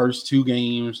 These first two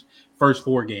games, first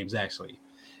four games actually,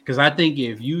 because I think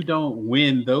if you don't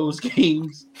win those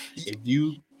games, if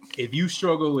you if you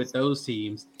struggle with those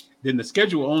teams, then the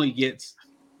schedule only gets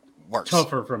worse.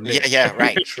 tougher from Yeah, there. yeah,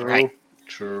 right, right.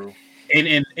 True. True.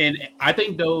 And I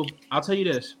think though, I'll tell you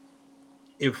this: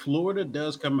 if Florida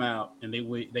does come out and they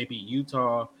beat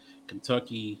Utah,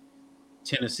 Kentucky,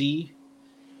 Tennessee,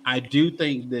 I do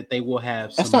think that they will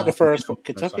have That's some. not the first four.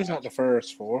 Momentum on their Kentucky's side. not the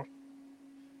first four.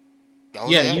 Oh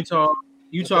Yeah, yeah. Look at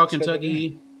Utah, the schedule again. Kentucky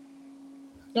is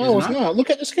No, it's not. not. Look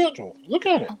at the schedule. Look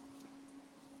at it.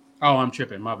 Oh, I'm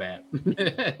tripping. My bad.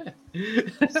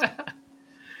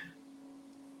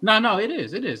 No, it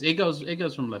is. It is. It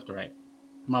goes from left to right.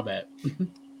 My bad.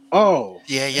 Oh,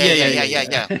 Yeah, yeah, Yeah, yeah, yeah, yeah, yeah,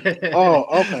 yeah, yeah. yeah. oh,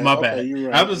 okay, My okay. bad. You're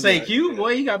I right. was You're saying, right. Q, Yeah.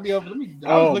 boy, you gotta be over. Let me.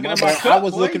 I was Oh, looking my at my bad. I cup,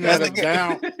 was boy. You looking at gotta it look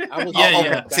down. at. I was Yeah, looking Oh, at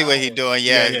yeah, it see what he downward. doing?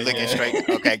 yeah, Yeah, yeah, looking yeah. straight.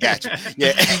 Okay, got you.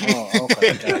 Yeah. Oh,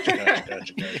 okay.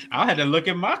 Gotcha. I had to look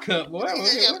at my cup, boy.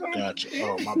 Gotcha.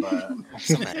 Oh, my bad.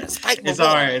 Somebody done spiked my It's all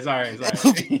water. right. It's all right. It's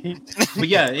all right. But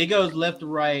yeah, it goes left to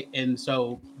right, and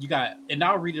so you got, and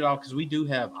I'll read it off because we do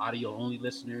have audio only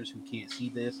listeners who can't see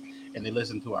this and they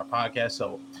listen to our podcast.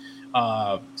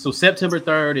 So September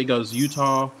 3rd, it goes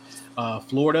Utah,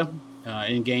 Florida,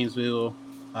 in Gainesville.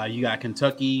 You got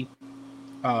Kentucky,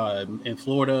 in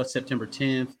Florida, September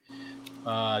 10th.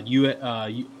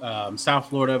 South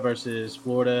Florida versus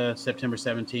Florida, September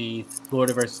 17th.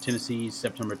 Florida versus Tennessee,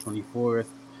 September 24th.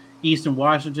 Eastern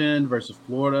Washington versus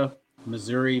Florida.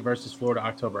 Missouri versus Florida,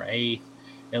 October 8th.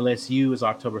 LSU is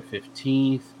October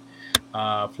 15th.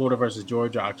 Florida versus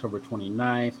Georgia, October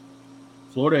 29th.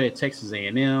 Florida at Texas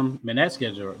A&M. Man, that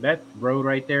schedule, that road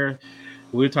right there,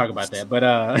 we'll talk about that. But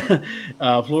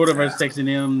Florida Yeah. versus Texas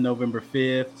A&M, November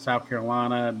 5th. South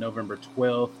Carolina, November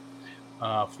 12th.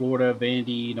 Florida,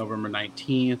 Vandy, November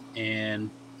 19th.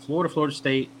 And Florida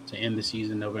State to end the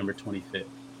season, November 25th.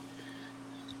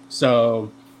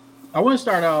 So I want to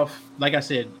start off, like I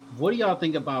said, what do y'all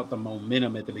think about the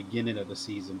momentum at the beginning of the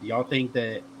season? Do y'all think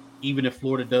that even if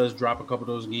Florida does drop a couple of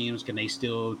those games, can they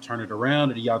still turn it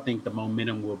around? Or do y'all think the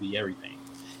momentum will be everything?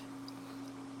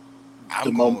 The I'm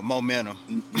going mo- with momentum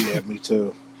yeah, me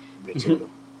too. Me too.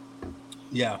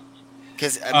 Yeah.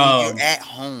 because I mean you're Um, at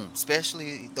home,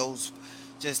 especially those.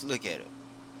 Just look at it.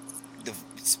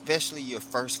 Especially your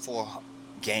first four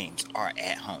games are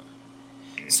at home.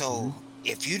 Mhm. So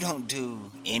if you don't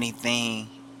do anything,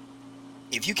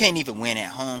 if you can't even win at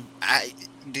home, I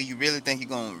do you really think you're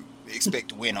gonna expect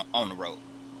to win on the road?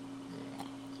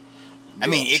 I Yeah,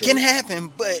 mean, it can true.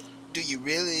 happen, but do you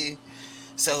really?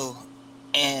 So,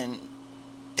 and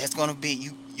that's gonna be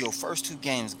you. Your first two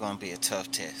games are gonna be a tough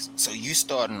test. So you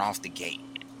starting off the gate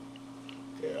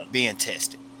Yeah. being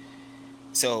tested.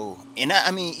 So, and I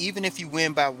mean, even if you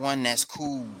win by one, that's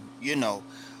cool.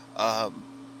 Um,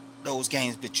 those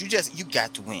games, but you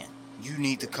got to win. You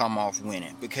need to come off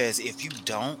winning because if you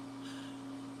don't,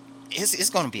 it's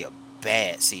going to be a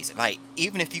bad season. Like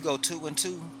even if you go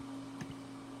 2-2,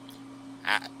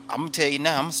 I'm gonna tell you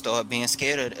now, I'm gonna start being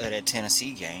scared of that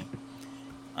Tennessee game.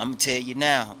 I'm gonna tell you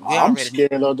now, we I'm already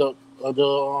scared of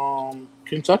the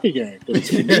Kentucky game because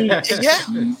to me, yeah.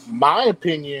 my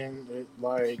opinion,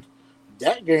 like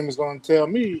that game is going to tell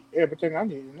me everything I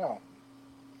need to know.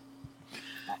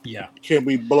 yeah. Can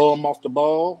we blow them off the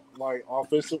ball like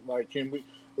offensive? Like can we?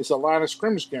 It's a line of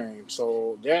scrimmage game,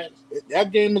 so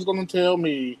that game is going to tell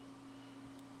me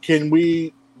can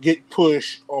we get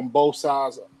pushed on both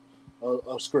sides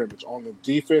of scrimmage on the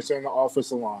defense and the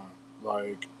offensive line.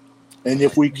 Like, and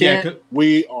if we Yeah. can't,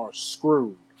 we are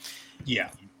screwed. Yeah.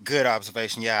 Good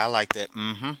observation. Yeah, I like that.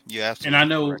 You're And I absolutely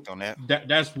know correct on that.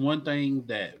 that's one thing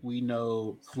that we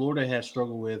know Florida has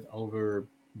struggled with over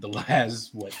the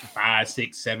last 5,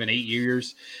 6, 7, 8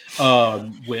 years,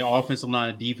 with offensive line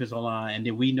and defensive line, and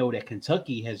then we know that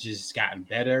Kentucky has just gotten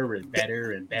better and Th-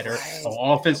 better and better Right.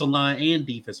 on offensive line and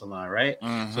defensive line, right? So,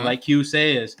 Mm-hmm. like Q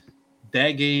says,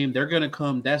 that game they're gonna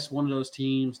come. That's one of those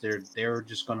teams. They're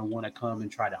just gonna want to come and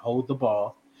try to hold the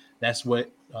ball. That's what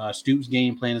Stoops'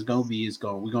 game plan is gonna be.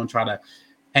 We're gonna try to,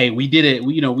 hey, we did it.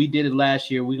 We did it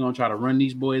last year. We're gonna try to run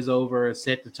these boys over,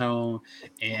 set the tone,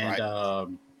 and Right.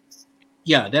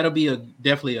 yeah, that'll be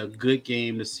definitely a good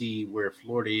game to see where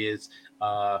Florida is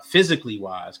physically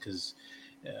wise, because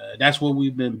that's what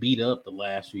we've been beat up the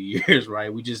last few years,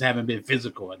 right? We just haven't been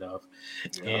physical enough,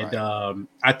 Yeah. and Right.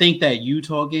 I think that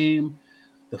Utah game,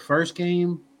 the first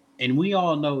game, and we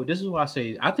all know this is why I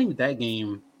say I think that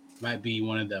game might be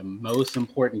one of the most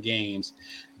important games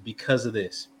because of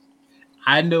this.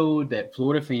 I know that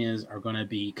Florida fans are going to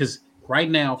be, because right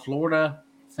now, Florida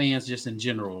fans, just in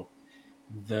general,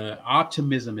 the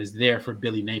optimism is there for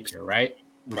Billy Napier, right?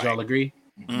 Would Right. y'all agree?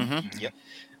 Yep.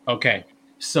 Okay.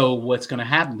 So, what's going to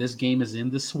happen? This game is in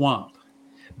the swamp.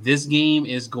 This game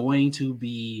is going to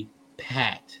be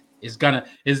packed. It's gonna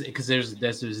is because there's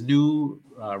this new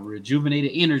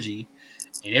rejuvenated energy,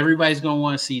 and everybody's gonna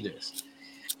want to see this.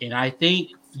 And I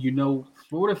think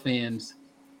Florida fans,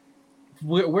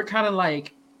 we're kind of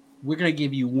like we're gonna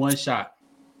give you one shot.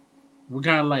 We're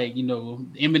kind of like,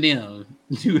 Eminem.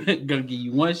 Gonna give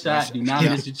you one shot. Do not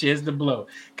miss your chance to blow.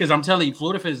 Because I'm telling you,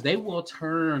 Florida fans, they will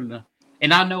turn.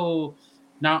 And I know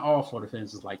not all Florida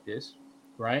fans is like this,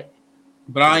 right?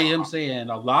 But I am saying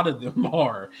a lot of them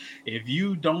are. If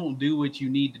you don't do what you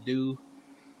need to do,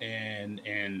 and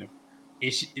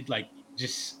it's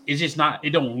just not. It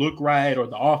don't look right, or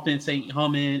the offense ain't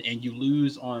humming, and you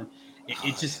lose on.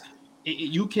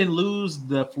 You can lose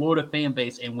the Florida fan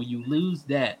base, and when you lose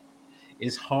that,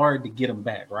 it's hard to get them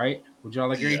back, right? Would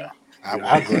y'all agree? Yeah,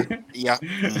 I agree. Yeah.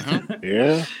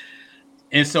 Yeah.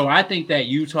 And so I think that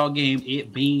Utah game,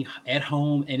 it being at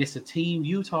home, and it's a team.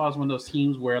 Utah is one of those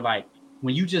teams where, like,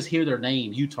 when you just hear their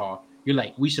name, Utah, you're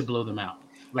like, we should blow them out.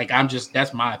 Like,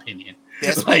 that's my opinion.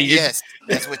 That's like,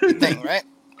 that's what you think, right?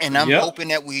 And I'm Yep. hoping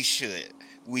that we should,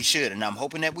 and I'm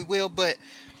hoping that we will. But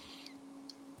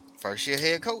first year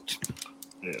head coach,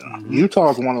 Yeah.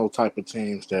 Utah's one of those type of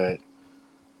teams that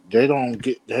they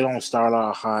don't start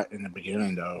out hot in the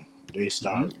beginning though. They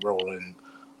start rolling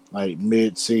like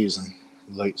mid-season,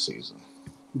 late season.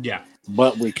 Yeah.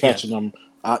 But we're catching them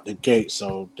out the gate,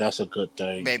 so that's a good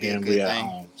thing. Maybe a and good we at thing.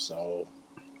 home, so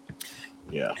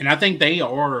yeah. And I think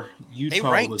Utah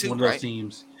was one of those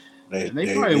teams.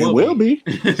 They probably will be.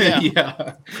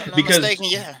 Yeah. Because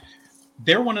mistaken,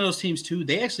 they're one of those teams too.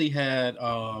 They actually had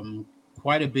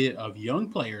quite a bit of young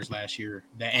players last year,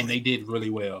 and they did really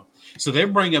well. So they're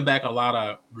bringing back a lot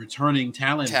of returning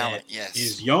talent that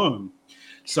is young.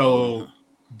 So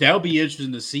that'll be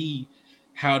interesting to see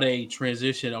how they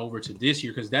transition over to this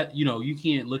year, because that you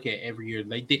can't look at every year.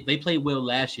 They played well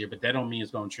last year, but that don't mean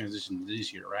it's going to transition to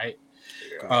this year, right?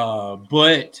 Yeah.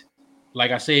 But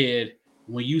like I said,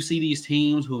 when you see these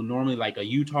teams who normally like a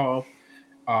Utah,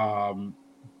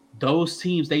 those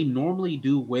teams, they normally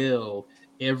do well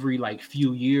every like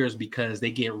few years because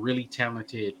they get really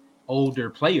talented older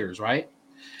players, right?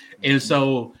 And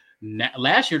so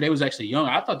last year they was actually young.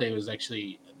 I thought they was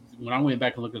actually, when I went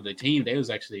back and looked at the team, they was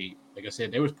actually, like I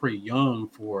said, they was pretty young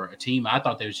for a team. I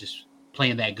thought they was just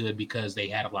playing that good because they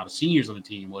had a lot of seniors on the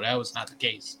team. Well, that was not the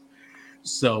case.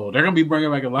 So they're going to be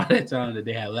bringing back a lot of that talent that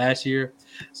they had last year.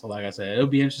 So like I said, it'll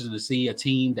be interesting to see a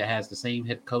team that has the same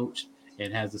head coach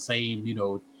and has the same,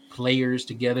 players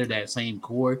together, that same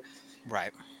core.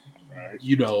 Right.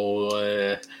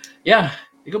 Yeah,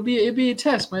 it'd be a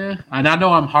test, man. And I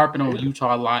know I'm harping on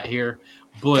Utah a lot here,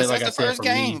 but like I said, first for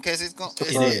game, me, because it's going.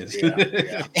 It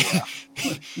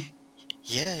is.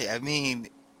 Yeah, I mean,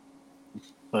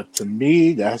 but to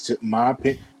me, that's just my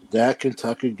opinion. That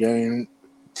Kentucky game,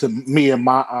 to me, in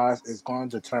my eyes, is going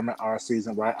to determine our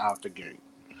season right out the gate.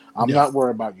 I'm not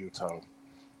worried about Utah.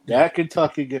 That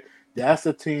Kentucky game, that's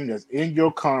a team that's in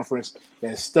your conference,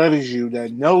 that studies you,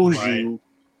 that knows you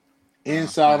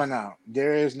inside and out.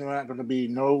 There is not going to be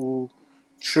no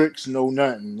tricks, no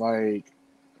nothing. Like,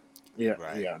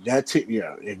 that's it.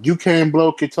 Yeah, if you can't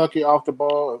blow Kentucky off the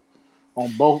ball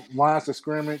on both lines of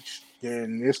scrimmage,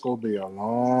 then it's going to be a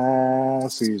long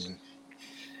season.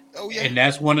 Oh yeah, and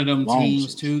that's one of them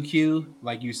teams too, Q.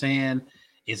 Like you saying,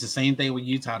 it's the same thing with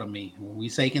Utah to me. When we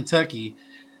say Kentucky,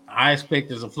 I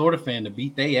expect as a Florida fan to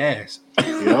beat their ass.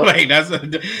 Like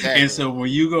and so when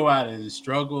you go out and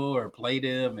struggle or play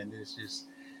them, and it's just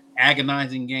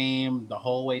agonizing game the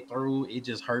whole way through, it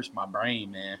just hurts my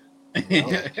brain, man.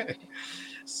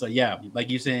 So yeah, like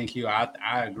you saying, Q, I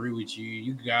agree with you.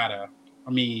 You gotta,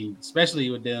 I mean, especially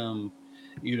with them,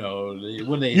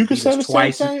 what they you can say the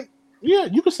twice. Same thing. Yeah,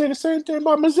 you can say the same thing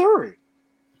about Missouri.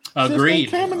 Agreed.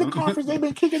 Since they came in the conference, they've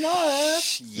been kicking our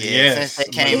ass. Since they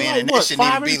came in, and it shouldn't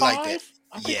even be like that.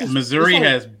 Yeah, Missouri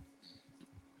has.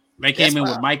 They came in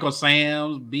with Michael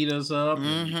Sams, beat us up.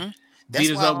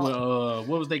 Beat us up with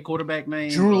what was their quarterback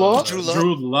name? Drew Lock.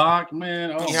 Drew Lock,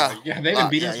 man. Oh my God, they done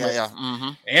beat us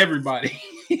with everybody.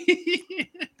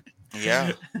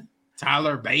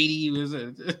 Tyler Beatty was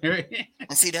and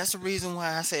see, that's the reason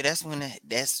why I say that's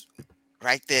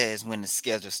right there is when the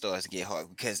schedule starts to get hard,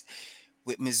 because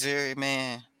with Missouri,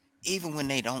 man, even when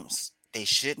they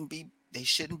shouldn't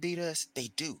beat us, they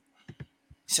do.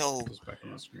 So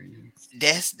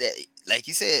that's that. Like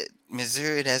you said,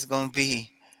 Missouri, that's going to be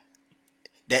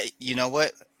that. You know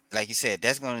what? Like you said,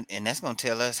 that's going to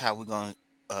tell us how we're going.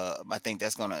 I think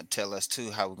that's going to tell us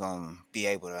too how we're going to be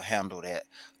able to handle that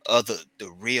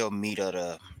the real meat of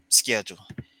the schedule.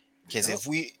 Because if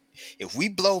we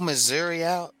blow Missouri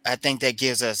out, I think that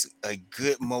gives us a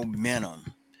good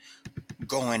momentum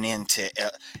going into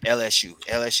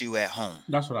LSU at home.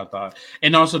 That's what I thought.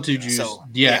 And also to juice,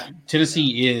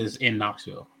 Tennessee is in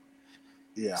Knoxville.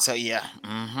 Yeah. So Yep.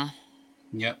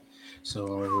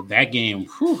 So that game,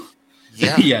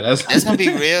 that's gonna be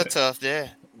real tough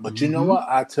there. But you know what?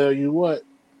 I tell you what,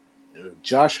 If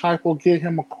Josh Heupel get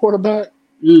him a quarterback,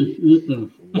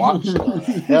 watch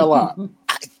the hell out.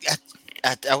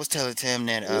 I was telling Tim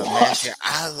that last year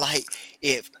I like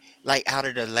if like out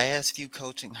of the last few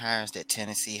coaching hires that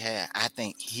Tennessee had, I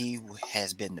think he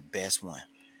has been the best one.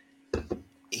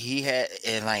 He had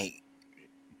and like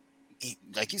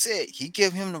you said, he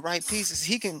give him the right pieces.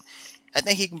 He can, I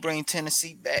think he can bring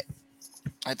Tennessee back.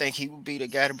 I think he would be the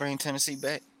guy to bring Tennessee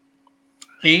back.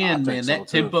 And man, that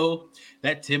tempo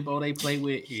they play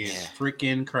with is Yeah.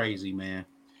 freaking crazy, man.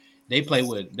 They play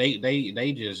with they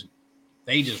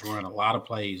just run a lot of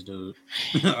plays, dude.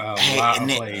 A Hey, lot of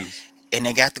plays. and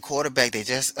they got the quarterback. They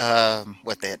just that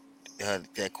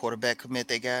quarterback commit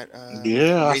they got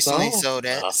Yeah, recently. I So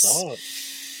saw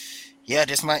it.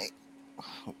 this might.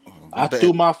 I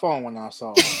threw my phone when I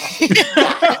saw it. I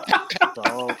said,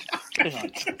 dog,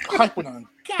 hyping on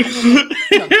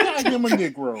God, him a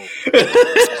Negro.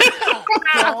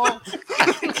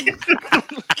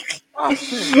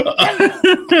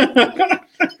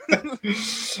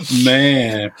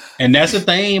 Man, and that's the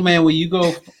thing, man. When you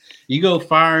go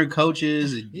firing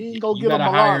coaches, You ain't go you get gotta him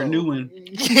a hire a lotto. new one.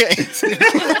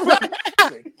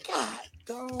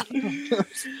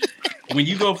 When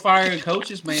you go firing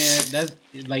coaches, man, that's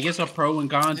like it's a pro and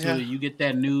con to it. You get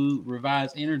that new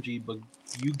revised energy, but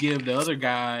you give the other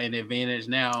guy an advantage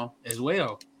now as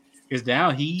well. Because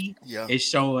now he is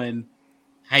showing,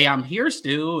 hey, I'm here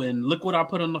still, and look what I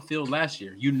put on the field last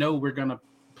year. You know we're gonna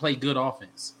play good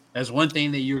offense. That's one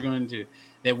thing that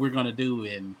we're gonna do.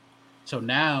 And so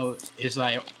now it's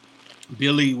like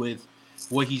Billy with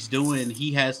what he's doing,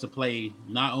 he has to play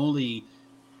not only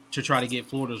to try to get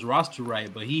Florida's roster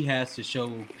right, but he has to show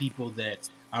people that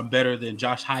I'm better than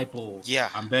Josh Heupel. Yeah.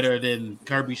 I'm better than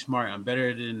Kirby Smart. I'm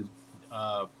better than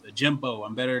Jimbo.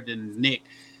 I'm better than Nick.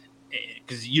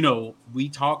 Because, we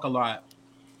talk a lot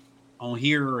on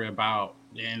here about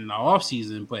in the off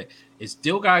season, but it's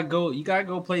still gotta go. You gotta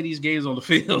go play these games on the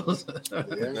field. You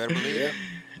better believe it.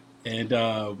 And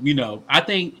I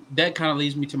think that kind of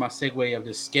leads me to my segue of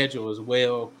the schedule as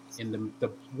well. And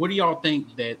the what do y'all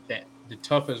think that the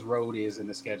toughest road is in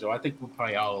the schedule? I think we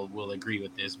probably all will agree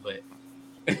with this, but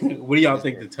what do y'all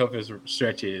think the toughest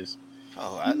stretch is?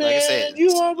 Oh, Man, like I said, you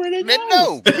already know.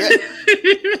 No. Yeah.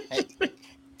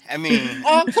 I mean,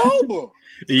 October.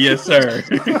 Yes, sir.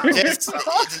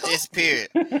 just period.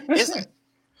 It's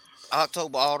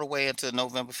October all the way until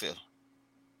November 5th.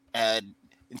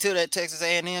 Until that Texas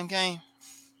A&M game,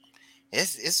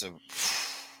 it's a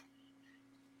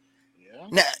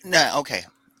no. Okay,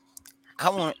 I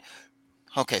want.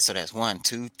 Okay, so that's 1,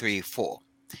 2, 3, 4.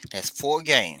 That's 4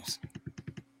 games.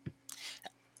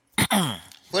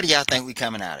 What do y'all think we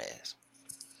coming out as?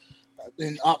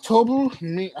 In October,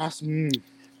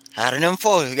 Out of them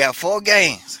 4, we got 4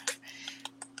 games.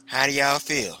 How do y'all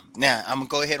feel? Now, I'm going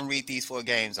to go ahead and read these 4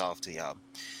 games off to y'all.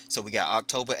 So we got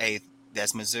October 8th.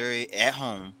 That's Missouri at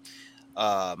home.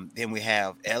 Then we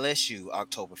have LSU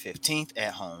October 15th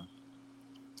at home.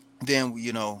 Then,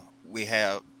 we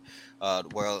have the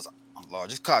world's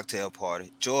largest cocktail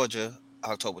party, Georgia,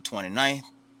 October 29th.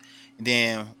 And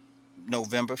then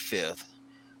November 5th,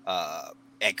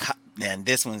 and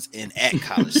this one's at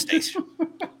College Station.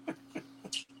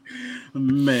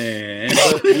 Man.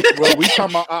 Well, we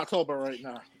talking about October right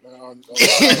now.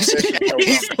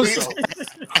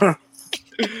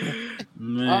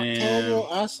 Man. October,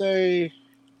 I say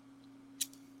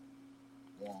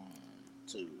 1,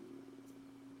 2.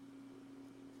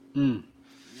 Man,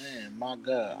 my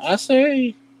God, I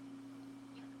say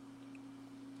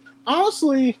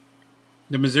honestly,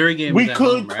 the Missouri game. We is at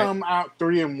could home, right? come out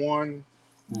 3-1,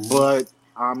 but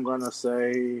I'm gonna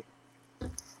say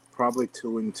probably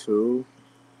 2-2.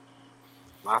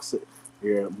 I said,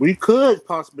 yeah, we could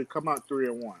possibly come out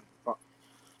 3-1.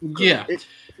 Yeah,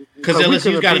 because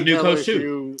LSU's got a new coach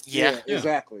too. Yeah,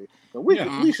 exactly. But we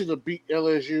should have beat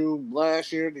LSU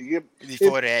last year. The year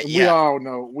before that, we all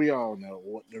know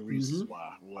what the reasons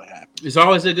why what happened. It's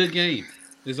always a good game.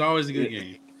 It's always a good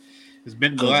game. It's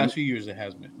been the last few years. It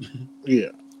has been. Yeah.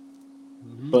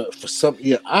 But for some,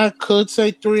 I could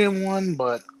say 3-1,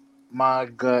 but my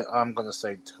gut, I'm gonna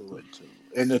say 2-2.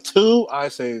 And the 2 I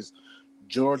say is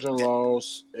Georgia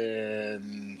lost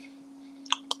and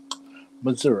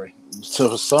Missouri. So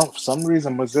for some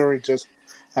reason, Missouri just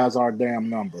has our damn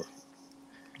number.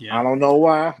 Yeah. I don't know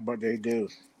why, but they do.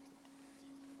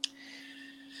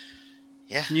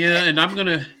 Yeah, and I'm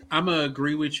gonna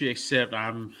agree with you, except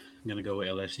I'm gonna go with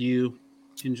LSU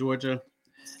in Georgia.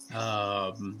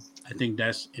 I think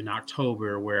that's in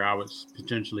October where I would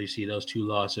potentially see those 2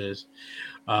 losses.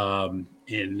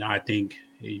 And I think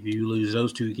if you lose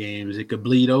those 2 games, it could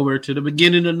bleed over to the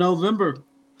beginning of November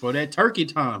for that turkey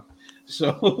time.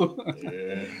 So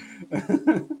Yeah.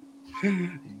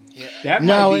 Yeah. that might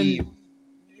Now be. in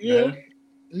yeah.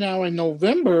 Now in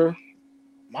November,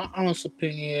 my honest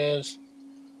opinion is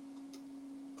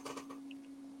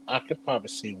I could probably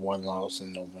see one loss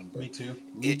in November. Me too.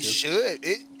 Me It too. should.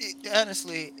 It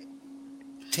honestly,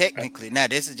 technically, now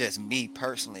this is just me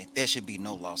personally. There should be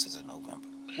no losses in November.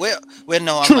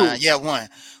 No, I'm True. lying. Yeah, one.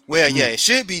 Well, yeah, Mm. it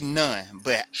should be none,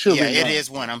 but Should yeah, be it none. is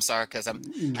one. I'm sorry because I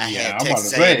Yeah, had I'm about to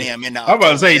Texas A&M say. in I'm about to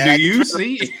October. say. Do That you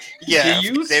see? Do yeah,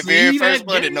 you the very see first that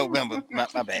one in game? November. My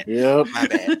bad. Yep. My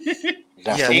bad.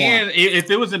 That's Yeah, the one. And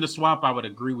if it was in the swamp, I would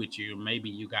agree with you. Maybe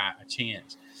you got a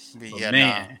chance. but But yeah, nah.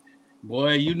 man,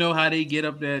 boy, you know how they get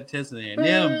up there at Texas A&M,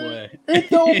 Man, boy. it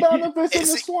don't matter if it's in the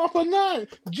See, swamp or not.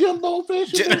 Jimbo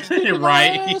Fisher J- been kicking our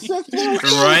Right, ass at Florida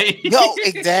State. right. no,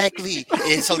 exactly.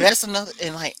 And so that's another.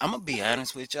 And like, I'm gonna be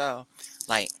honest with y'all.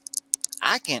 Like,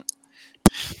 I can.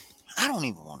 I don't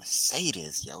even want to say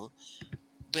this, yo.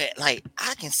 But like,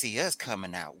 I can see us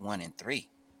coming out 1-3,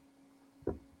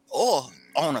 or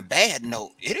on a bad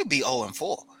note, it'll be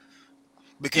 0-4 In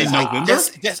because like November?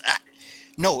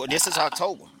 no, this is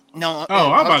October. No,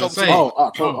 Oh, I'm about to October say. 20. Oh,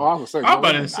 October. Oh, I was saying I'm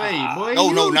about to November. say, Nah, boy, No,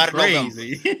 you not in November,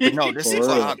 crazy. but no, this is for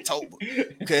for real. October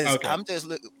because Okay. I'm just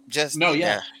No, yeah.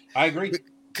 yeah, I agree.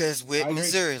 Because with I agree.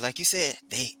 Missouri, like you said,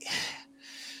 they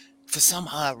for some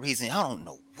odd reason, I don't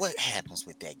know what happens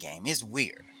with that game. It's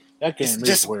weird. That It's game is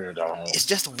just weird, though. it's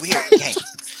just a weird game.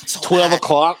 So 12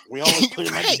 o'clock. We always play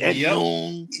Right. like at Yep.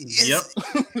 noon. Yep.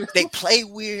 They play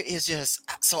weird. It's just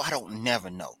so I don't never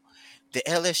know. The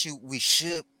LSU, we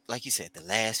should, like you said, the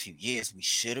last few years we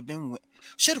should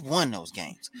have won those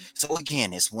games. So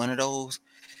again, it's one of those.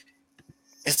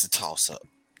 It's a toss up.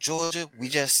 Georgia, we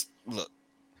just look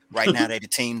right now. They're the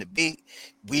team to beat.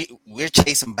 We're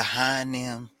chasing behind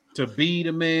them. To be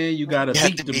the man, you gotta You have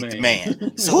beat to the beat the man.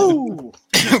 man. So Woo!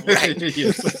 right.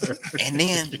 Yes, sir. And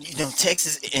then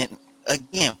Texas, and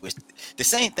again with the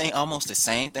same thing, almost the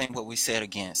same thing what we said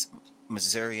against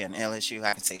Missouri and LSU.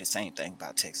 I can say the same thing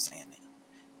about Texas A&M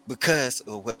because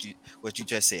of what you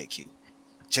just said, Q.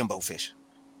 Jimbo Fisher.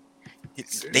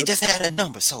 They Yep. just had a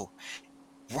number. So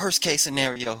worst case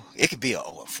scenario, it could be a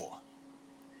 0-4.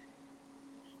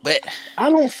 But I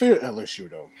don't fear LSU,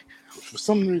 though. For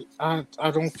some reason, I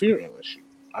don't fear LSU.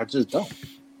 I just don't.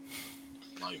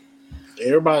 Like,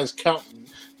 everybody's counting,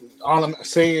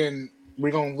 saying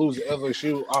we're going to lose to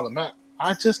LSU automatic.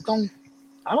 I just don't.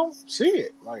 I don't see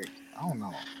it. Like, I don't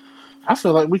know. I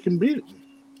feel like we can beat them.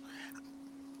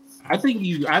 I think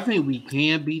we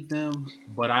can beat them,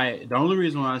 but the only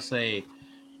reason why I say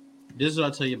this is what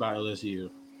I'll tell you about LSU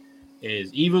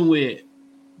is even with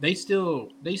they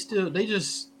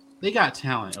got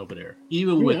talent over there.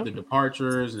 Even with Yeah. the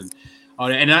departures and all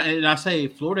that. And I say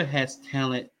Florida has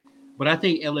talent, but I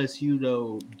think LSU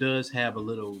though does have a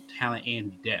little talent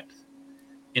and depth.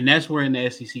 And that's where in the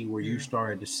SEC where you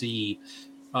started to see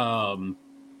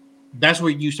that's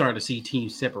where you start to see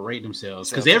teams separate themselves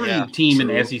because every team in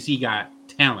the SEC got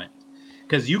talent.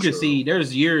 Because you can see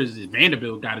there's years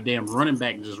Vanderbilt got a damn running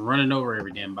back just running over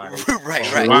every damn body,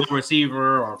 right. wide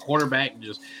receiver or quarterback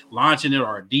just launching it,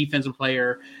 or a defensive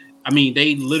player. I mean,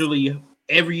 they literally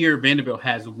every year Vanderbilt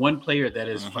has one player that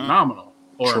is phenomenal,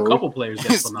 or a couple players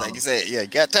that's phenomenal. Like you said, yeah,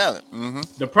 got talent. Mm-hmm.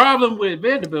 The problem with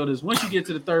Vanderbilt is once you get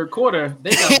to the third quarter,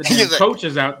 they got the damn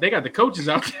coaches out. They got the coaches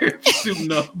out there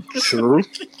suiting up. True.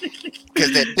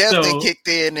 Because that depth kicked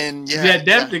in, and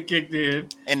kicked in,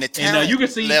 and the talent you can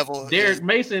see level. Derek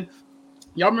Mason.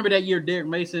 Y'all remember that year, Derek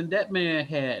Mason? That man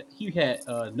had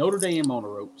Notre Dame on the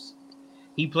ropes.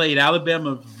 He played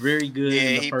Alabama very good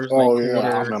in the first quarter.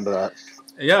 I remember that.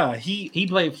 Yeah, he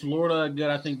played Florida good.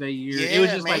 I think that year. It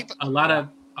was just like a lot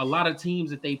of teams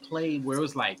that they played where it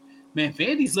was like, man,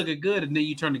 Vandy's looking good, and then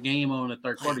you turn the game on in the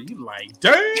third quarter, you like,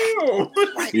 damn,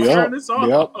 turn this off.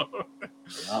 Yep.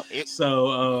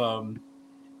 So,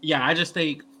 yeah, I just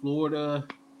think Florida,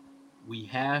 we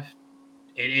have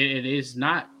it is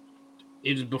not.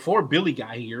 It was before Billy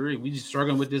got here. We just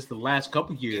struggling with this the last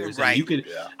couple of years. Right. And you could.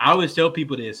 Yeah. I always tell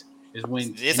people this is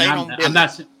when this ain't on Billy. I'm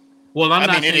not. Well, I'm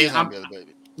not saying it is on Billy,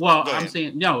 baby. Well, I'm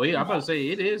saying no. I'm about to say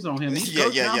it is on him. He's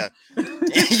yeah.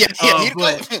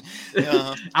 But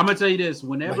I'm gonna tell you this: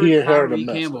 whenever Tyree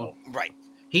Campbell, right,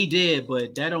 he did,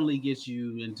 but that only gets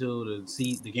you until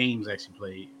the game's actually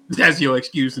played. That's your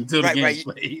excuse until the game's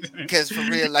played. Because for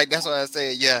real, like that's what I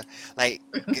said. Yeah, like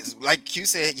you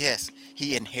said, yes,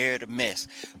 he inherited a mess,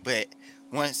 but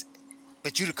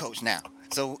you the coach now,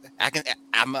 so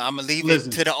I'm gonna leave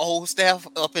it to the old staff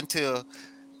up until.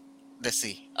 Let's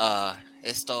see.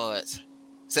 It starts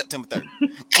September 3rd.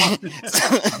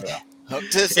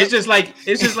 It's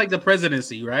just like the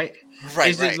presidency, right? Right,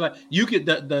 It's just right. like you could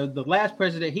the last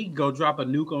president, he could go drop a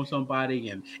nuke on somebody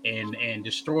and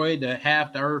destroy the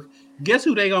half the earth. Guess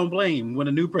who they gonna blame when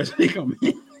a new president come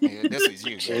in? Yeah, this is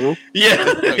you, man. True.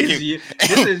 Yeah, So it's you, you.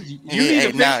 This is you need hey,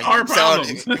 to fix now our so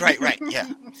problems. right, right, yeah.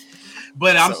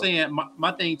 But I'm So saying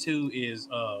my thing too is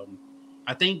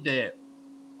I think that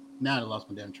now I lost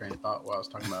my damn train of thought what I was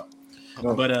talking about.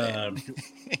 No, But man.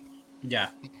 yeah,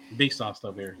 big sauce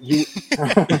up here. you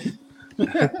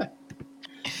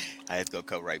I had to go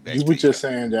come right back you to were you. just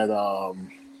saying that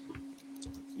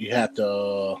you have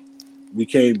to we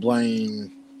can't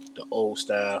blame the old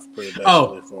staff pretty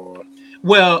basically Oh, for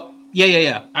well,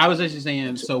 yeah. I was actually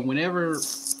saying so whenever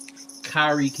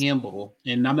Kyrie Campbell,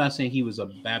 and I'm not saying he was a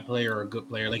bad player or a good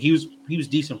player, like he was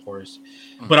decent for us.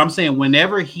 But Mhm. I'm saying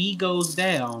whenever he goes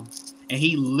down and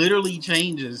he literally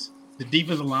changes the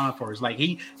defensive line for us, like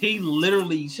he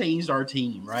literally changed our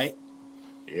team, right?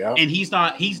 yep, And he's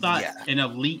not Yeah, an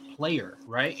elite player,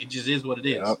 right? It just is what it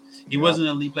yep, is. He yep, wasn't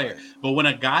an elite player. right. But when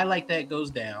a guy like that goes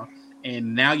down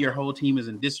and now your whole team is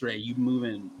in disarray, you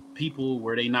moving people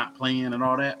where they not playing and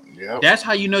all that, yep, that's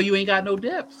how you know you ain't got no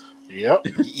depth. yep.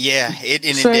 Yeah, it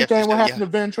and it Same thing what definitely happened yeah.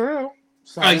 to Ventrell.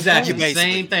 Oh, Same exactly. thing.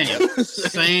 Same Basically, thing. yep,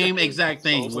 Same exact So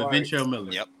thing it's with like, Ventrell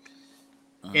Miller. yep.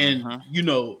 And Uh-huh.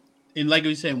 and like we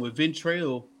were saying with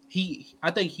Ventrell,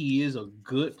 I think he is a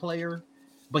good player,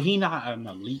 but he not an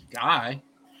elite guy.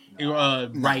 nah, No,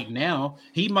 Right now,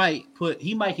 he might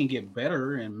can get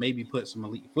better and maybe put some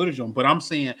elite footage on. But I'm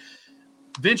saying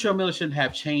Ventrell Miller shouldn't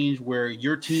have changed where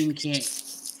your team can't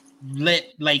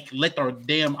let our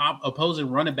damn opposing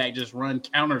running back just run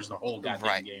counters the whole goddamn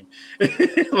right. game.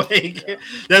 Like yeah,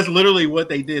 that's literally what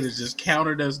they did is just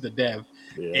countered us to death.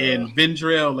 yeah, And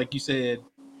Ventrell, like you said,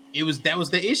 that was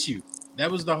the issue.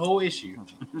 That was the whole issue.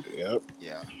 yep.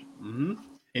 Yeah. hmm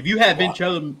If you had Wow.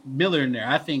 Ventrell Miller in there,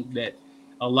 I think that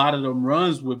a lot of them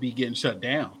runs would be getting shut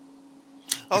down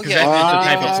Oh because yeah, that's just the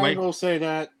type of I ain't play. gonna say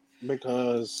that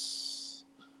because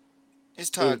it's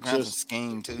Todd it Grantham just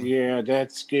scheme too. yeah,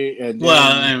 that's scary. And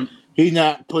Well, then he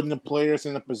not putting the players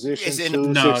in a It's position in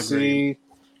to no, agreed, succeed.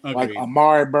 Like agreed.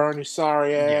 Amari Burney,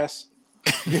 sorry Yeah, ass.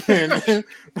 and,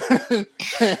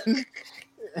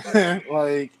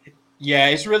 like, yeah.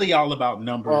 It's really all about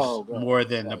numbers oh god, more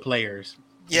than the like players.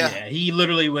 yeah. Yeah, he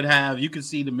literally would have. You can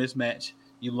see the mismatch.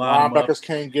 You line them up, linebackers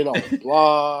can't get off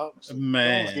blocks.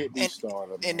 Don't man. get me And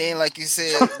started, and man. then like you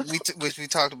said, which we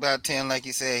talked about 10, like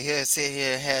you said, he'll sit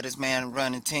here and had this man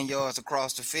running 10 yards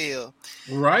across the field,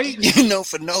 Right?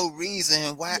 for no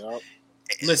reason. Why? Yep,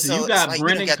 Listen, you So it's got like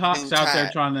you done Brennan got the Cox dude out there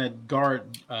tied. trying to guard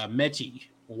Mechie.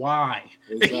 Why?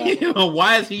 exactly,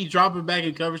 Why is he dropping back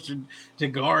in coverage to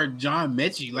guard John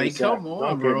Mechie? Like, come exactly.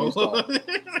 on, Don't get bro. me started.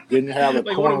 Didn't have the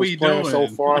Like, what are corners we playing so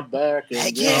doing? far back,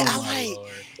 Heck and yeah, Oh then I my like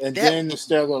lord. that.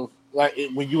 instead of like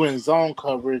when you in zone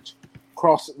coverage,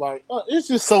 cross it like it's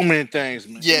just so many things,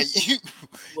 man. Yeah,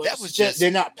 that was just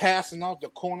They're not passing off the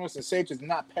corners and safeties,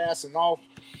 not passing off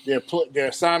their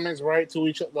assignments right to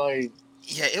each other, like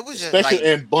yeah, it was just like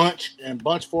especially in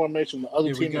bunch formation, the other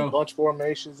Here we team in go. bunch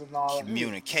formations and all that.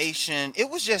 communication. It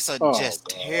was just Oh just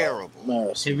god, terrible.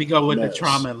 mess, Here we man, go with the mess,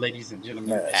 trauma, ladies and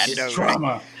gentlemen. I mess, It's know, right?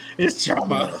 trauma. It's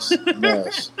trauma.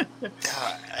 mess.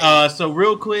 So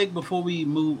real quick before we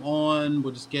move on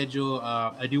with the schedule,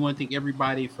 I do want to thank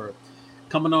everybody for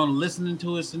coming on and listening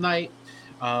to us tonight.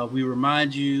 We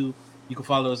remind you you can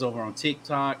follow us over on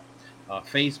TikTok,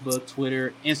 Facebook,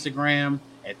 Twitter, Instagram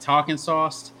at Talking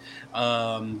Sauce.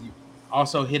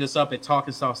 Also hit us up at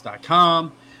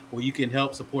talkingsauce.com where you can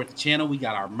help support the channel. We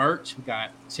got our merch, we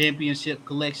got championship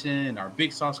collection and our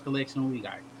big sauce collection. We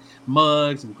got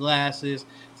mugs and glasses.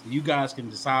 So you guys can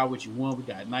decide what you want. We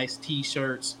got nice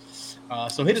t-shirts.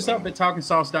 So hit us up at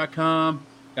talkingsauce.com.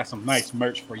 Got some nice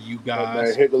merch for you But man,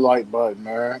 guys. hit the like button,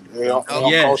 man. It Oh,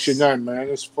 don't cost you Yes, nothing, man.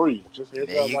 It's free. Just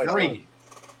hit there that you like go. button. free.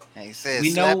 Like you said, We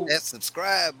slap know. that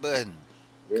subscribe button.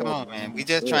 Yeah, Come on, man. man. We That's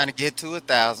just it. trying to get to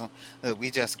 1,000. Look,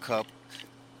 we just a couple.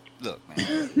 Look, man,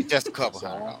 we just a couple That's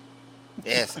hundred all. dollars.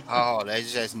 That's all. They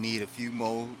just need a few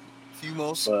more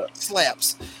But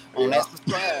slaps on yeah, that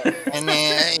subscribe, and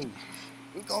then hey,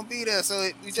 we gonna be there. So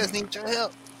we just need your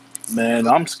help. man,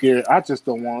 Look, I'm scared. I just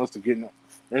don't want us to get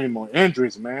any more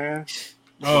injuries, man.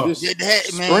 And Oh, yeah,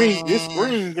 that this man.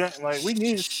 spring, like we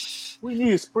need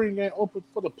a spring game open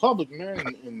for the public,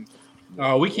 man. And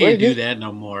oh, we the way can't do this, that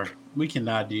no more. We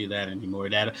cannot do that anymore.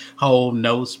 That whole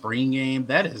no spring game,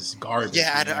 that is garbage,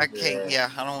 Yeah, I man. can't. yeah, Yeah,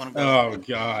 I don't want to go. Oh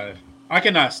god, I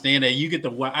cannot stand that. You get to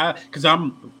watch because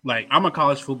I'm a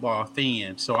college football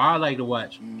fan, so I like to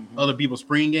watch hmm other people's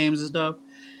spring games and stuff.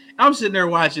 I'm sitting there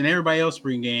watching everybody else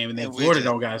spring game, and then And we Florida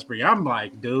just, don't got a spring. I'm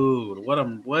like, dude, what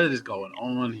is going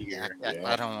on yeah, here?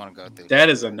 I don't want to go through That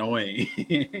is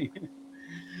annoying.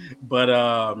 But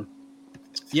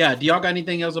yeah. Do y'all got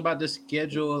anything else about the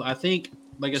schedule? I think,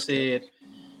 like I said,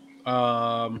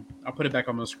 I'll put it back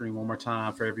on the screen one more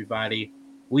time for everybody.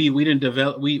 We didn't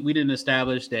develop. We didn't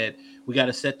establish that we got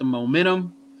to set the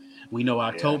momentum. We know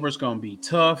October's going to be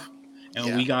tough, and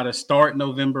Yeah. we got to start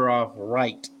November off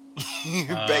right.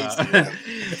 Basically.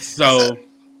 So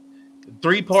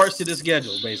 3 parts to the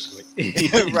schedule, basically.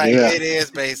 Right. Yeah. It is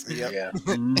basically. Yep. Yeah.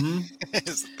 Mhm.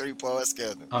 It's a 3-part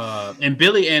schedule. And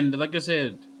Billy, and like I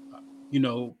said,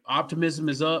 optimism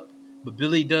is up, but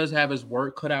Billy does have his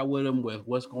work cut out with him with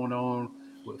what's going on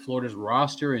with Florida's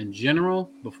roster in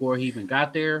general before he even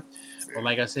got there. But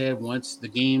like I said, once the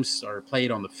games are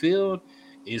played on the field,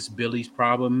 it's Billy's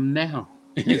problem now.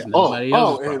 It's nobody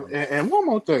else's problem. And one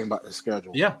more thing about the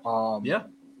schedule. Yeah. Yeah.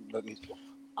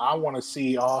 I want to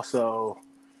see also,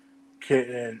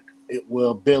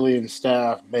 will Billy and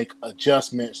staff make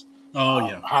adjustments? Oh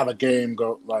yeah. How the game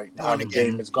go, like how the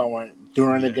game is going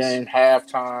during the Yes. game,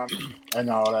 halftime, and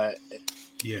all that.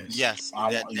 Yes.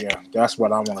 That's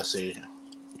what I want to see.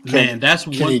 Man, that's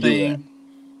can one he do thing.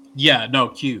 Yeah, no,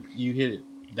 Q, you hit it.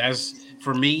 That's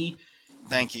for me.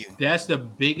 Thank you. That's the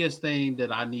biggest thing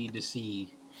that I need to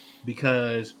see,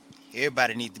 because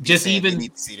Everybody needs to be just saying even they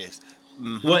need to see this.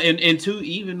 Mhm. well, and two,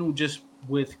 even just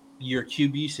with your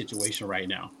QB situation right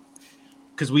now,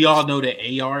 because we all know that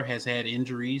AR has had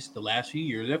injuries the last few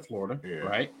years at Florida,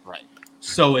 right? Right.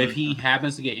 So if he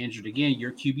happens to get injured again,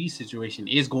 your QB situation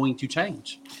is going to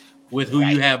change with who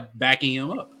you have backing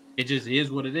him up. It just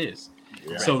is what it is.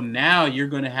 Yeah. So now you're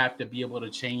going to have to be able to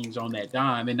change on that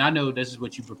dime. And I know this is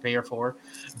what you prepare for,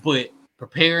 but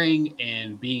preparing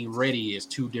and being ready is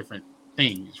 2 different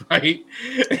things, right?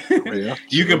 Yeah,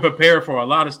 You can prepare for a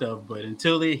lot of stuff, but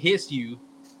until it hits you,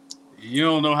 you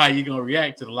don't know how you're going to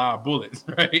react to the live bullets,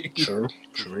 right? True.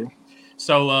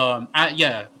 So,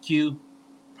 Q,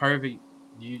 perfect.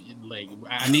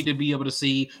 I need to be able to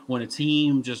see when a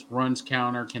team just runs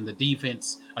counter, can the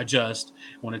defense adjust?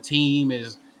 When a team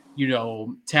is,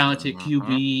 talented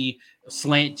QB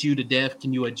slant you to death,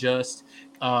 can you adjust?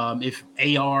 If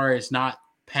AR is not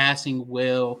passing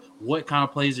well, what kind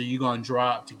of plays are you going to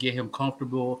drop to get him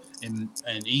comfortable in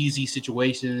easy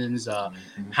situations?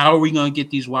 How are we going to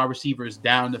get these wide receivers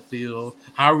down the field?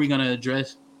 How are we going to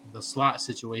address the slot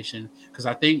situation? Because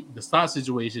I think the slot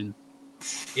situation,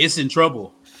 it's in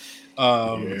trouble.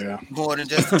 More than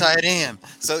just a tight end.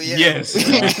 So Yes.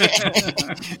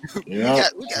 we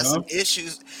got some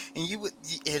issues,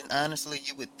 and honestly,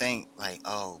 you would think like,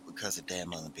 because of Dan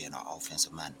Mullen being our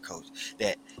offensive minded coach,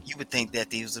 that you would think that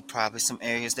these are probably some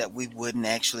areas that we wouldn't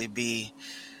actually be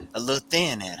a little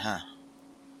thin at, huh?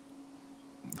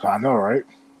 I know, right?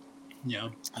 Yeah.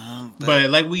 But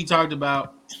like we talked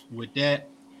about with that,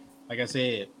 like I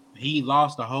said, he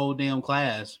lost the whole damn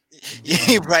class.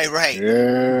 Right.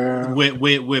 Yeah.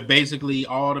 With basically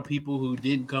all the people who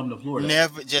didn't come to Florida.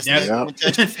 Never touch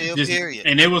the field, period.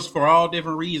 And it was for all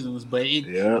different reasons. But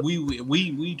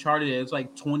we charted it. It's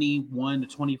like 21 to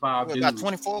 25 dudes. About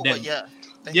 24,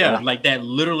 but like that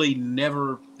literally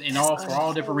never, for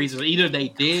all different reasons. Either they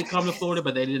did come to Florida,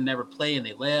 but they didn't never play and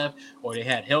they left, or they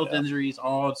had health injuries,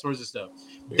 all sorts of stuff.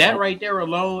 That right there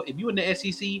alone, if you in the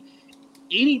SEC,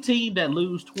 any team that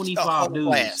lose 25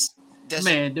 dudes,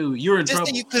 dude, you're in trouble.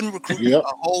 You couldn't recruit a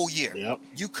whole year. Yep.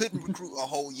 You couldn't recruit a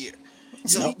whole year.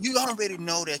 So you already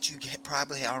know that you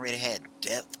probably already had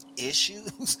depth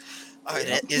issues. All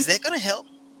right, is that going to help?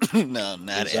 No,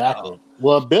 not at all.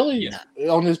 Well, Billy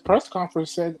on his press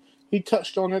conference said he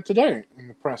touched on it today in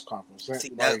the press conference. Did he?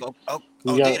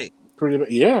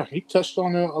 He touched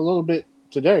on it a little bit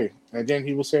today, and then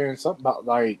he was saying something about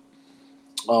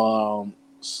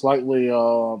slightly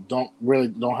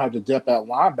don't have the depth at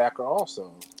linebacker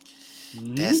also.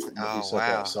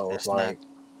 Wow. So it's like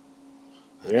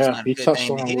he touched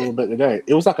on it a little bit today.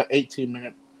 It was like an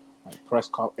 18-minute press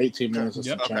conference, 18 minutes or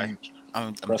some change.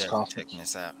 I'm press conference. checking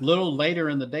this out. A little later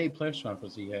in the day press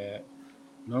conference he had.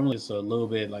 Normally it's a little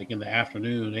bit like in the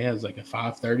afternoon. It has like a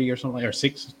 5:30 or something, or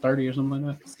 6:30 or something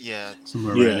like that. Yeah,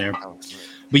 somewhere around there.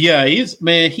 But yeah, he's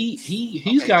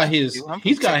got his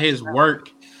work.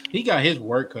 He got his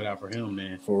work cut out for him,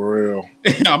 man. For real.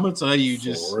 I'm gonna tell you,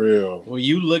 just for real. When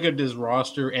you look at this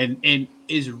roster, and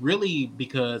it's really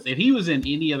because if he was in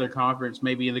any other conference,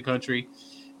 maybe in the country,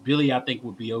 Billy I think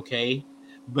would be okay.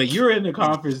 But you're in the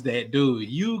conference that, dude,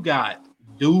 you got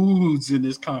dudes in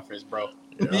this conference, bro.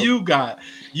 Yep. You got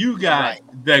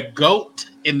the GOAT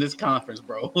in this conference,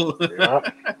 bro.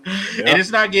 Yep. And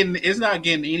it's not getting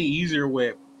any easier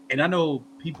with. And I know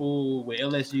people with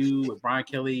LSU with Brian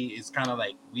Kelly, it's kind of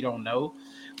like we don't know.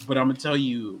 But I'm gonna tell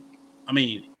you, I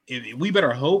mean, we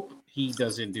better hope he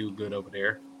doesn't do good over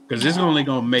there because it's only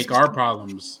gonna make our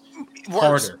problems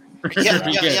Worse. harder. Yeah, Yeah,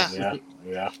 yeah, yeah. Yes. yeah,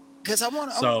 yeah. Because So I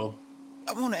want to go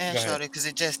ask y'all ahead. that because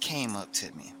it just came up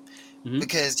to me. Mhm.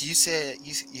 Because you said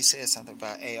something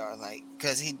about AR, like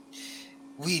because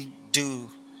we do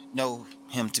know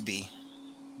him to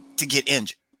get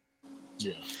injured.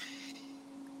 Yeah.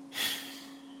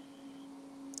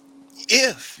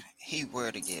 If he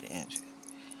were to get injured,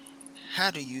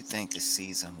 how do you think the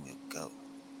season will go?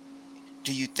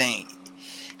 Do you think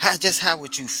how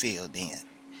would you feel then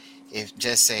if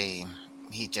just say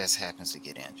he just happens to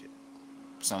get injured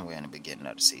somewhere in the beginning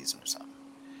of the season or something?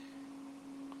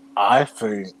 I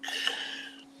think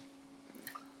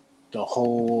the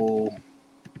whole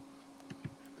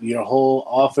your whole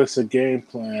offensive game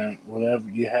plan, whatever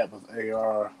you have with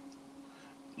AR,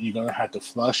 you're gonna have to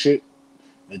flush it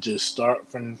and just start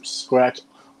from scratch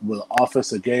with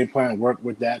offensive game plan. Work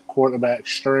with that quarterback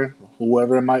strength,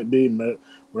 whoever it might be,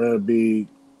 whether it be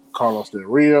Carlos Del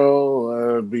Rio,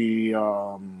 whether it be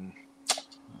Miller.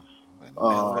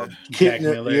 Jack Kitna,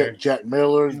 yeah, Miller. Jack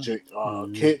Miller,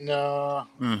 Mhm. Kitna.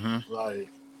 Mm-hmm. Like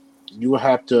you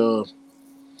have to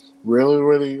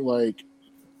really like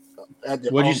at the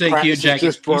What'd you say, Q? practices Jack?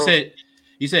 just throw.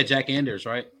 You said Jack Anders,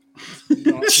 right?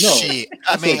 No, Shit.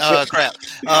 I I mean, said Jack. crap.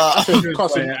 I said Just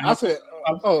Carson. playing. I said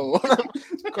oh,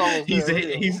 Carlos He's Del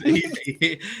Rio.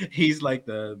 he's like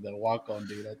the walk on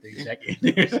dude. I think Jack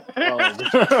Anders.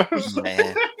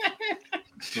 Man.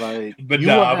 Like But you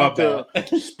will nah, my have to bad.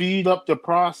 speed up the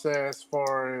process.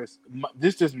 For as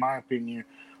this is my opinion.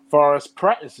 Far as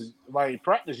practices, like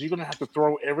practice, you're gonna have to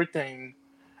throw everything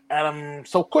at them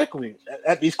so quickly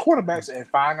at these quarterbacks and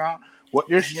find out what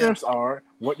their Yeah. strengths are,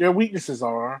 what their weaknesses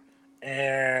are,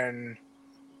 and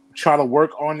try to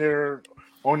work on their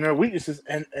weaknesses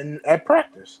and at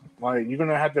practice. Like you're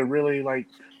gonna have to really like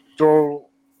throw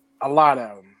a lot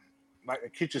at them, like a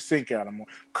kitchen sink at them.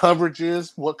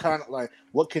 Coverages, what kind of like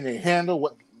what can they handle,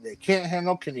 what they can't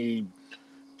handle. Can he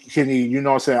you know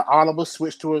what I'm saying audible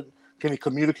switch to it? Can he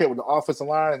communicate with the offensive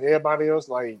line and everybody else?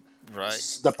 Like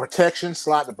Right. the protection,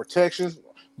 slide the protections,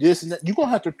 this and that. You're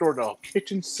gonna have to throw the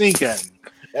kitchen sink at them,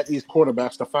 at these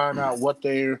quarterbacks to find out what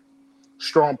their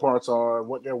strong parts are,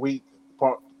 what their weak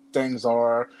part things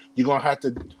are. You're gonna have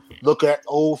to look at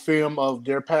old film of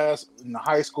their past in the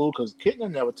high school because Kitna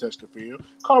never touched the field.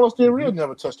 Carlos Del Rio Mhm.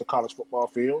 never touched the college football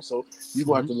field. So you're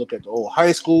gonna have to Mhm. look at the old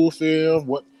high school film.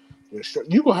 What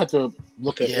you're gonna have to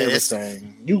look at Yeah, it's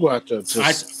everything. You're gonna have to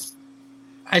I just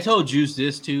I told Juice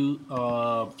this too,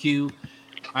 Q.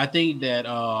 I think that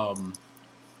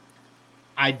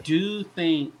I do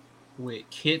think with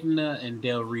Kitna and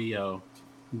Del Rio,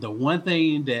 the one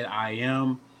thing that I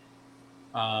am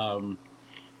um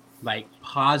like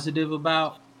positive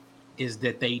about is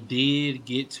that they did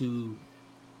get to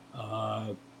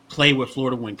uh play with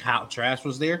Florida when Kyle Trask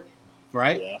was there,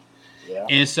 right? yeah, yeah,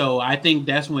 And so I think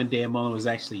that's when Dan Mullen was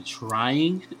actually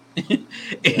trying and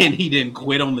yeah. he didn't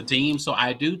quit on the team. So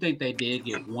I do think they did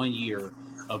get 1 year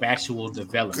of actual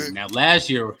development. good. Now, last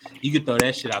year, you could throw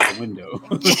that shit out the window.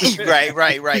 Right.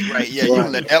 Yeah, you can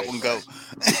Right, let that right, one go.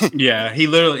 right. Yeah,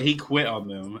 he quit on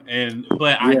them.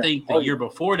 But I Yeah. think the Oh year yeah.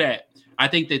 before that, I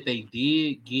think that they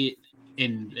did get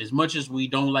in as much as we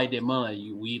don't like that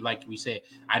money, we like we said,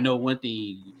 I know one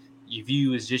thing, if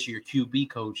you was just your QB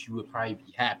coach, you would probably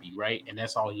be happy, right? And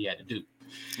that's all he had to do.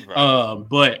 Right.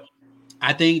 But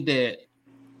I think that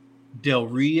Del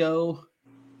Rio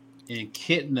and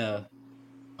Kitna,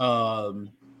 um,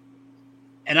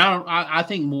 and I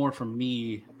think more for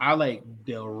me, I like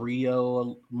Del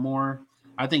Rio more.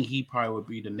 I think he probably would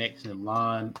be the next in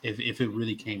line if it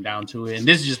really came down to it. And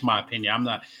this is just my opinion.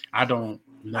 I don't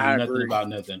know I nothing agree. about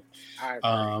nothing. I agree.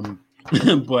 Um,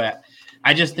 but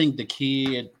I just think the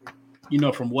kid,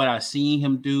 from what I seen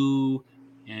him do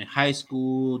in high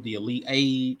school, the Elite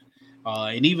Eight,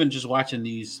 and even just watching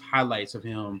these highlights of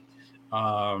him,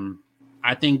 um,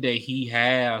 I think that he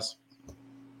has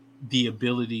the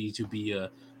ability to be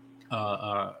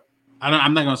I'm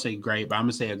not gonna say great, but I'm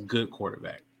gonna say a good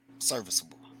quarterback.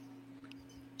 Serviceable.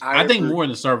 I I think agree. more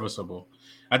than serviceable.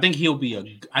 I think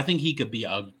he could be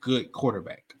a good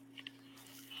quarterback.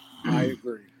 I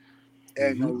agree.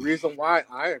 And the Mm-hmm. reason why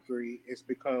I agree is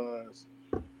because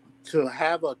to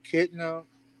have a Kitna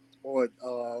or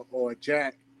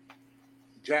Jack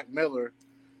Miller,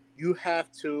 you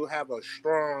have to have a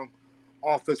strong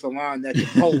offensive line that can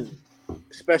hold,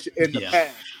 especially in the Yeah.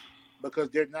 pass, because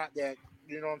they're not that.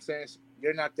 You know what I'm saying?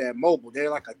 They're not that mobile. They're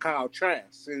like a Kyle Trask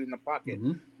sitting in the pocket,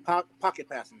 Mm-hmm. pocket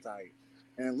passing type.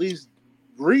 And at least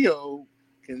Rio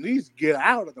can at least get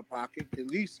out of the pocket, can at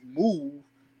least move,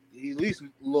 he's at least a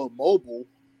little mobile,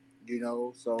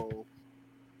 So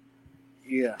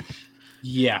yeah,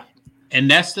 Yeah. And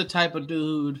that's the type of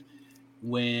dude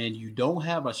when you don't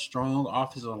have a strong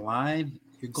offensive line,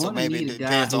 you're So going to maybe need it a guy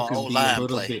depends who on can O be a line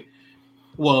little play. bit.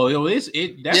 Well, that's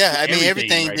Yeah, I mean everything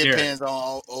everything right there. depends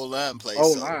on O line play.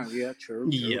 oh So line, yeah, true.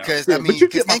 Yeah. because I True. But mean, you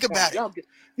because get my think point. about it.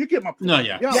 You get my point. No,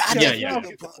 yeah. Yeah, I Yeah, definitely yeah. Y'all get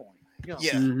your get the point. point. Yeah.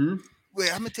 Yeah. Mm-hmm. Well,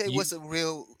 I'm gonna tell you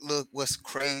You, what's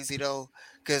crazy though,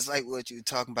 because like what you were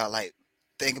talking about, like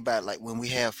think about like when we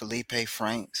have Felipe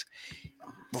Franks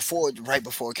right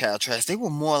before Cal Trask, they were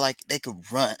more like they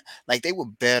could run, like they were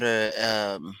better.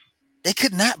 They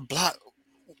could not block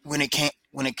when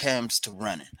it comes to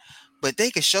running, but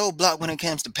they could show block when it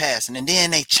comes to passing, and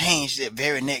then they changed it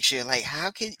very next year. Like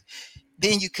how could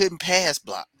then you couldn't pass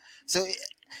block? So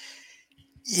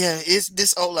yeah, it's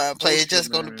this O line play. It's Bullshit,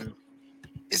 just gonna man.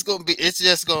 it's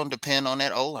just gonna depend on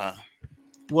that O line.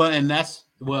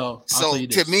 I'll tell So you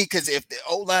to this. me, because if the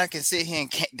O line can sit here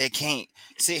and they can't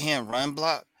sit here and run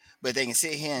block, but they can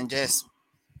sit here and just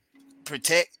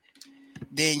protect,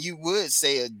 then you would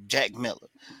say a Jack Miller.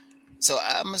 So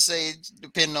I'm gonna say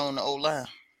depending on the O line.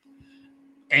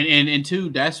 And two,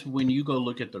 that's when you go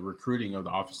look at the recruiting of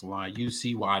the offensive line, you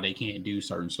see why they can't do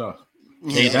certain stuff.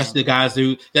 Yeah, That's the guys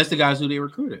who they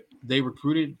recruited. They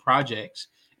recruited projects,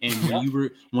 and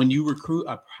when you recruit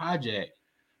a project,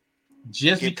 you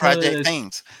just get project because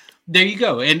things. there you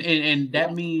go, and Yeah.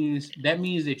 that means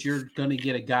that you're gonna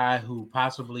get a guy who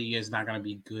possibly is not gonna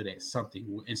be good at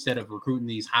something instead of recruiting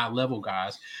these high level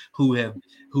guys who have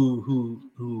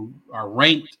who are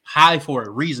ranked high for a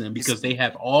reason It's, because they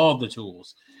have all the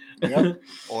tools. Yep.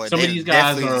 or Some of they're these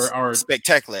guys definitely are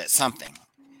spectacular at something.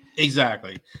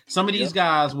 exactly. Some of these Yep.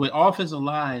 guys with offensive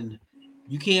line,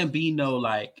 you can't be no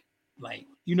like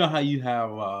you know how you have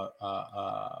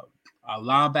a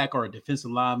linebacker or a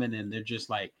defensive lineman, and they're just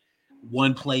like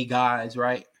one play guys,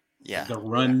 right? Yeah, The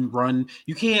Yeah. run.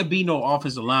 You can't be no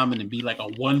offensive lineman and be like a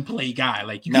one play guy.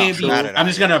 Like you no, can't be. not True. at I'm all.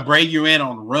 just Yeah, gonna break you in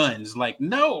on runs. Like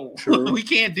no, True. we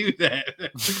can't do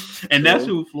that. And that's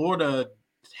True. who Florida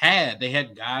had. They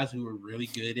had guys who were really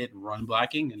good at run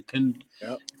blocking and couldn't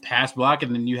Yep. pass block,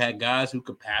 and then you had guys who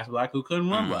could pass block who couldn't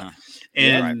run block.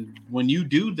 Yeah. right. And when you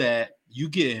do that, you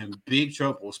get in big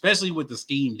trouble, especially with the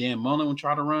scheme Dan Mullen would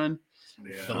try to run the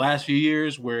Yeah. last few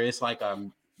years, where it's like a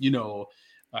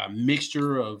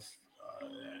mixture of,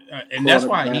 and that's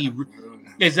why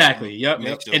Quarterback. exactly, yep,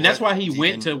 Mixture of and that's what why he you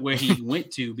went can. to where he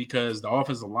went to because the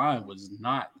offensive line was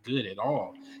not good at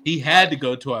all. He had Right, to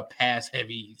go to a pass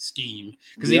heavy scheme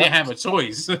because he Yep. didn't have a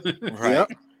choice. right.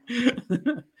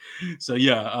 Yep. So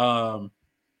yeah,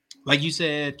 like you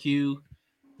said, Q.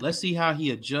 Let's see how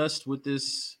he adjusts with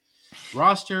this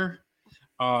roster.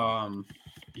 Um,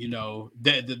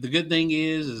 the good thing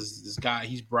is this guy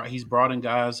he's brought in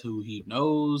guys who he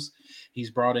knows.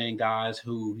 He's brought in guys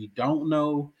who he don't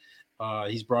know.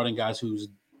 He's brought in guys who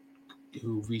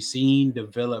we've seen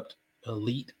developed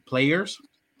elite players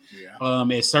Yeah.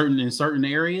 in certain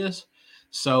areas.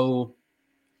 So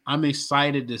I'm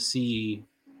excited to see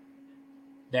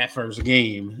that first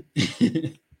game.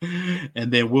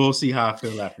 And then we'll see how I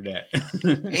feel after that.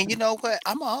 And you know what?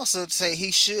 I'm also say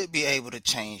he should be able to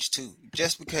change too.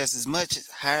 Just because as much as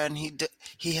hiring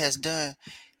he has done,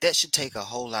 that should take a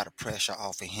whole lot of pressure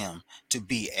off of him to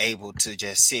be able to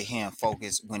just sit here and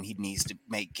focus when he needs to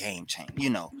make game change.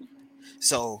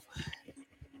 So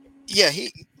yeah,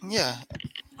 he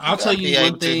I'll tell gotta you be one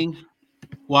able to. thing.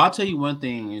 Well, I'll tell you one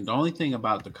thing, and the only thing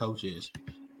about the coaches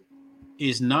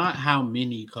is not how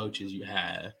many coaches you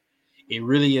have. It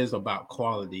really is about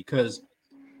quality. Because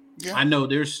Yeah, I know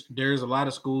there's a lot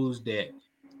of schools that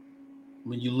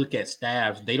when you look at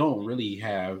staffs, they don't really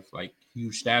have like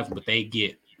huge staffs, but they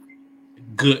get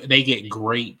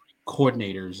great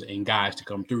coordinators and guys to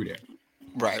come through there.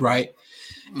 right. Right.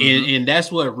 Mm-hmm. And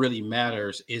that's what really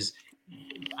matters is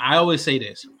I always say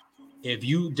this. If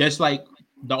you just like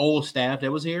the old staff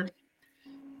that was here,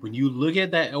 when you look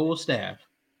at that old staff,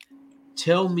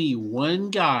 tell me one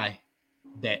guy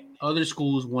that other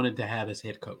schools wanted to have as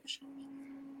head coach.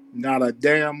 Not a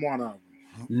damn one of them.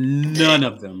 There, None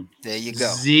of them. there you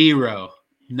go. Zero.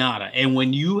 Nada. And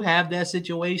when you have that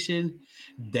situation,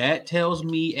 that tells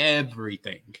me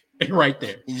everything right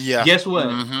there. Yeah. Guess what?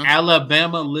 Mm-hmm.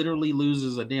 Alabama literally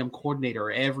loses a damn coordinator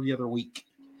every other week.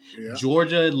 Yeah.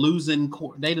 Georgia losing,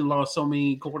 they done lost so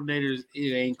many coordinators,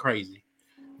 it ain't crazy.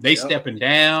 They Yep. stepping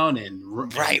down and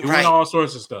Right, doing right. all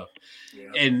sorts of stuff.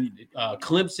 Yeah. And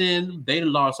Clemson, they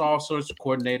done lost all sorts of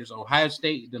coordinators. Ohio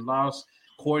State, they lost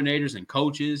coordinators and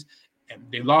coaches. And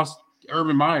they lost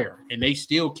Urban Meyer, and they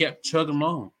still kept chugging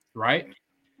along, right?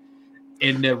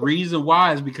 And the reason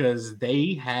why is because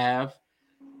they have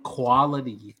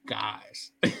quality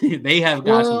guys. They have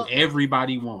guys who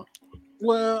everybody wants.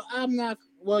 Well, I'm not.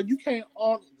 Well, you can't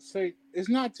all say it's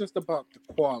not just about the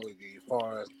quality as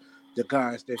far as the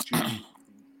guys that you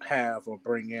have or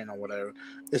bring in or whatever.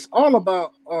 It's all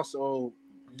about also.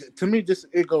 To me, this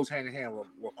it goes hand in hand with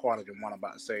what quality and what I'm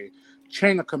about to say.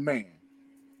 Chain of command,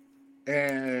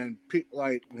 and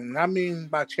like what I mean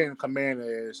by chain of command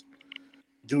is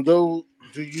do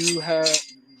you have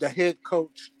the head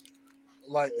coach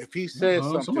like if he says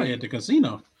Somebody something? at the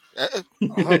casino.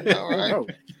 All Oh right. no.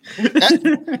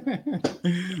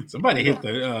 Somebody hit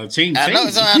the ching I know.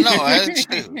 ching. So I know.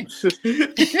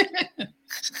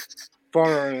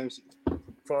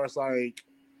 Far as like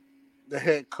the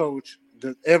head coach,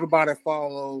 everybody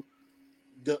follow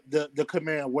the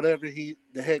command, whatever the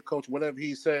head coach, whatever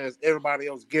he says, everybody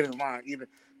else get in line, even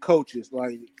coaches,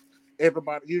 like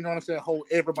everybody, you know what I'm saying? Hold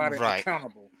everybody Right.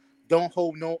 accountable.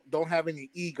 Don't have any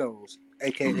egos,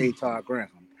 aka Todd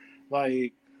Graham.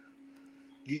 Like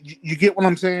you get what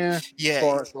I'm saying? As Yeah.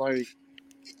 far as like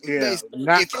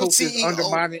not If your coaches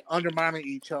CEO, undermining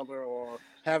each other or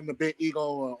having a big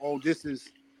ego or this is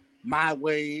my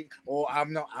way or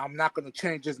I'm not gonna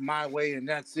change this my way and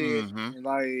that's it. And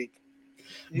like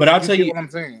But I'll you tell get you, what I'm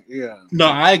saying? Yeah. no,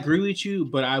 I agree with you,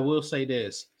 but I will say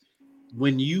this.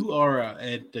 When you are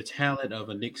at the talent of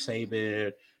a Nick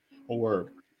Saban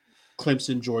or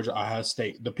Clemson, Georgia, Ohio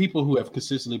State, the people who have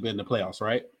consistently been in the playoffs,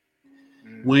 right?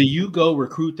 When you go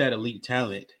recruit that elite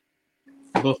talent,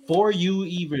 before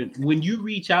when you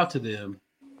reach out to them,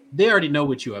 they already know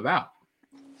what you're about.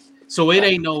 So it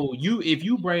ain't if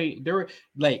you bring, they're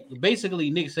like, basically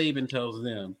Nick Saban tells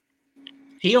them,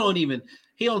 he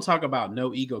don't talk about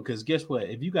no ego, because guess what?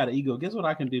 If you got an ego, guess what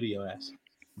I can do to your ass?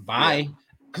 Bye.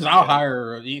 Because I'll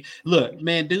hire. Look,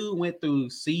 man, dude went through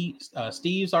Steve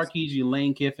Sarkisian,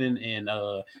 Lane Kiffin, and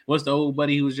what's the old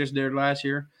buddy who was just there last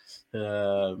year?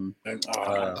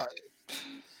 Brian,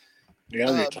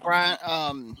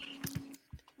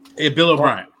 Bill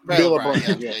O'Brien. Bill Brian,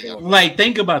 O'Brien. yeah, Yeah, Like,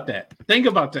 think about that. Think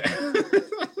about that.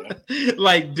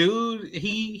 Like, dude,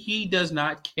 he does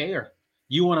not care.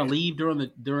 You want to leave during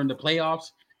the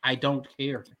playoffs? I don't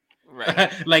care.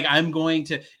 right, Like, I'm going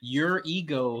to. Your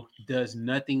ego does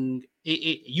nothing.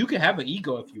 You can have an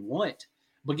ego if you want,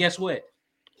 but guess what?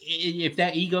 If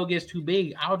that ego gets too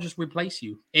big, I'll just replace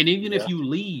you. And even if you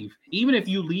leave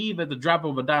at the drop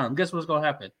of a dime, guess what's gonna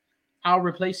happen? I'll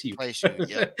replace you. replace you.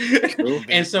 Yep.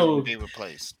 And so Be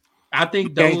replaced. I you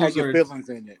think can't have those your are feelings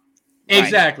in it.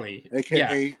 exactly.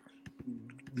 AKA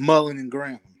Mullen and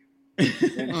Graham and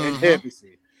Mhm.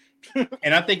 Hevesy.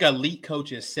 And I think elite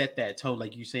coaches set that tone,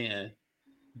 like you're saying.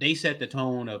 They set the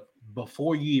tone of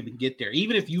before you even get there.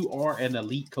 Even if you are an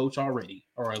elite coach already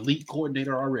or elite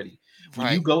coordinator already, when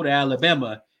you Right. go to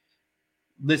Alabama,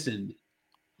 listen,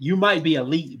 you might be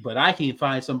elite, but I can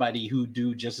find somebody who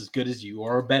do just as good as you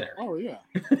or better. Oh yeah.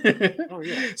 Oh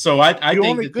yeah. So I You're think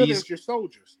only that good these as your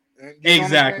soldiers. And you know what I'm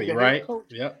saying? exactly Your head right. coach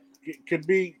Yep. could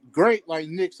be great like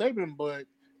Nick Saban, but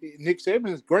Nick Saban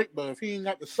is great, but if he ain't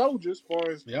got the soldiers as far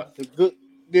as Yep. the good,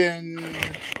 then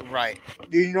Right.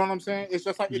 you know what I'm saying? It's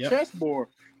just like the Yep. chessboard.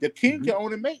 The king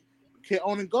Mm-hmm. can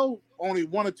only go only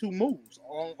one or two moves.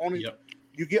 Only Yep.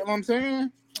 you get what I'm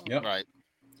saying? Yep. Right.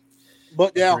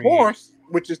 But that Agreed. horse,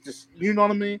 which is this, you know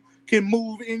what I mean, can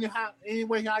move any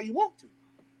way how you want to.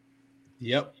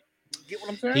 Yep. You get what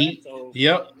I'm saying? He So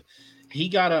yep. He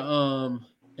got a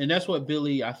and that's what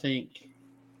Billy, I think,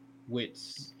 with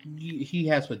he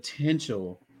has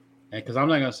potential, and because I'm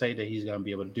not gonna say that he's gonna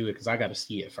be able to do it because I got to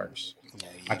see it first. There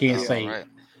I you can't go. yeah, say Right.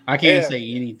 I can't yeah,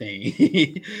 say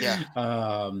anything.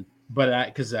 Yeah. But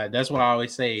because that's why I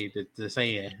always say the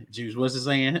saying, Juice. What's the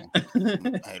saying?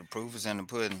 Hey, the proof is in the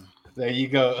pudding. There you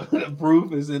go. The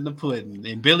proof is in the pudding,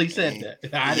 and Billy said Eh,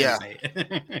 that. I didn't Yeah. say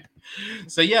it.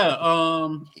 So yeah,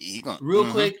 He gonna. real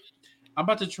Mm-hmm. quick, I'm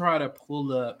about to try to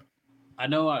pull up. I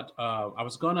know I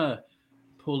was gonna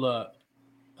pull up.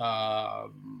 I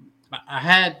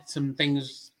had some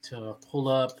things to pull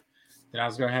up that I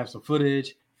was gonna have some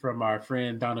footage from our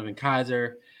friend Donovan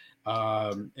Kaiser.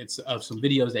 It's of some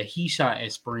videos that he shot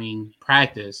at spring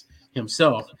practice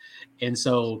himself, and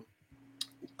so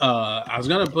I was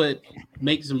gonna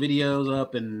make some videos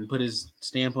up and put his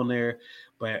stamp on there,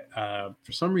 but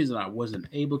for some reason I wasn't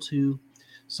able to.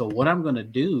 So what I'm gonna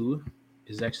do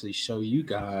is actually show you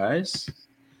guys.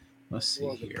 Let's it see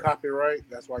was a here. copyright.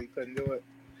 That's why you couldn't do it.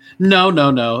 No, no,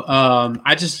 no.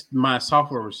 I just my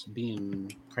software was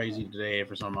being crazy today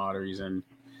for some odd reason.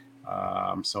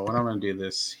 So what I'm gonna do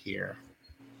this here.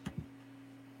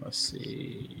 Let's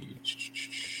see.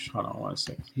 Hold on one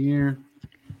second here.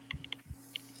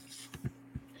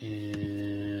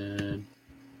 And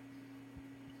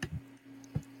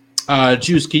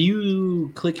Juice, can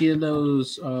you click in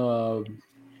those um,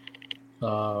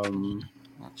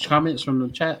 comments from the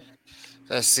chat?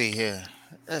 Let's see here.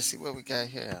 Let's see what we got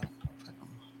here.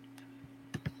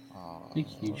 I think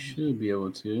you Uh, should be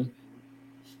able to.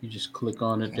 You just click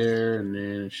on it there, and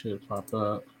then it should pop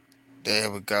up. there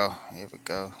we go. Here we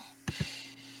go.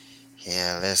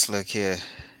 Yeah, let's look here.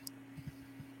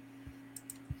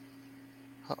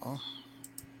 Uh-oh.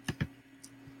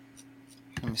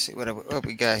 Let me see what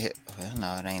we got here. Well,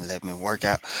 no, it ain't letting me work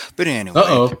out. But anyway,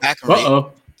 I can read.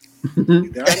 You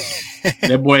got it?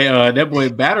 That boy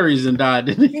batteries and died,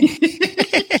 didn't he?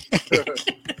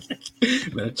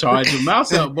 Better charge your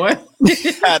mouse up, boy.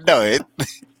 I know it.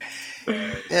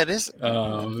 Yeah, this.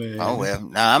 Oh man. Oh well,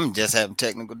 now I'm just having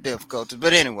technical difficulties.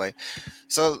 But anyway,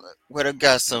 so what I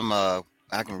got some.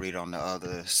 I can read on the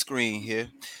other screen here.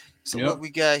 So Yep. what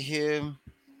we got here.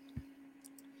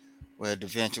 Where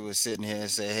DaVinci was sitting here and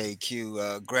said, "Hey Q,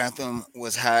 Grantham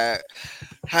was hired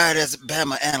as a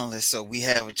Bama analyst, so we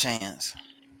have a chance."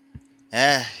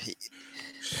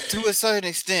 To a certain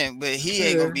extent, but he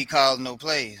ain't gonna be calling no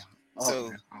plays.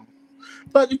 So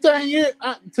but the thing is,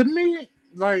 to me,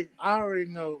 like I already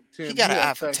know Tim. he got an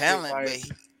eye for affected, talent, like,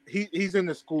 but he's in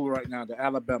the school right now, the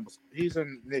Alabama. He's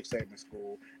in Nick Saban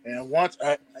school, and once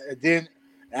then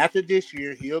after this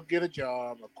year, he'll get a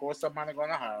job. Of course, somebody's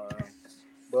gonna hire him,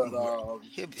 but he'll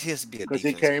be a because he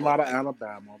defensive came out of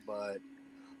Alabama. But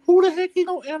who the heck he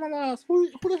gonna analyze?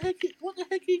 What the heck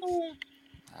he gonna?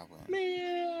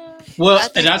 Man. Well,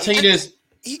 and I'll tell you this: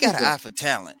 he got an eye for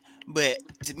talent, but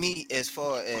to me, as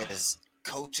far as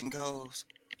coaching goes,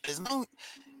 as long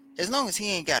as he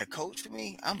ain't got a coach for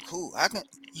me, I'm cool.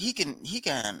 He can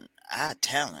eye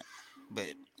talent,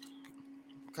 but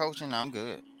coaching, I'm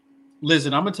good.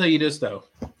 Listen, I'm gonna tell you this though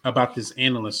about this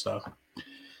analyst stuff.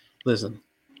 Listen,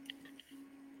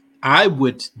 I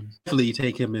would definitely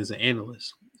take him as an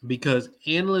analyst because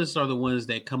analysts are the ones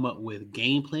that come up with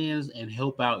game plans and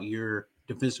help out your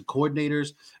defensive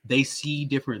coordinators. They see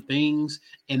different things,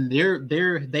 and they're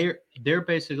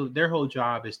basically their whole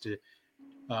job is to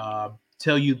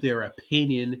tell you their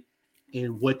opinion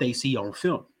and what they see on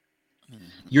film.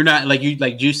 You're not like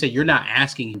you said, you're not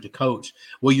asking him to coach.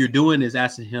 What you're doing is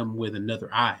asking him with another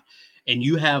eye. And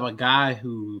you have a guy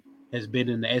who has been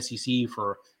in the SEC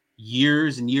for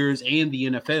years and years and the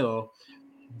NFL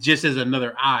just as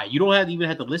another eye. You don't even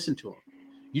have to listen to him.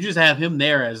 You just have him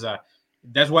there as a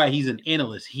that's why he's an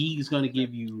analyst. He's going to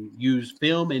use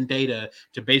film and data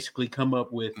to basically come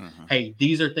up with, hey,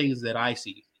 these are things that I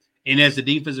see. And as a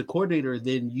defensive coordinator,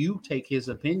 then you take his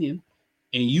opinion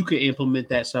and you can implement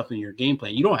that stuff in your game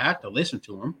plan. You don't have to listen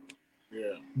to him.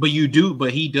 Yeah. But you do,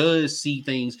 but he does see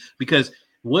things because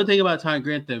one thing about Ty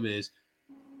Grantham is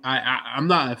I'm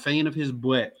not a fan of his,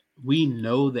 but we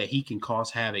know that he can cause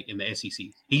havoc in the SEC.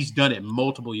 He's done it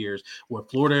multiple years where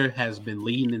Florida has been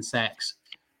leading in sacks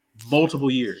multiple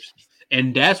years.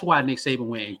 And that's why Nick Saban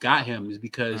went and got him is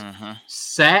because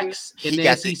sacks in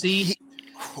the SEC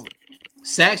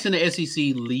sacks in the SEC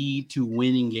lead to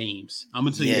winning games. I'm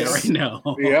gonna tell you that right now.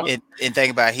 Yeah. And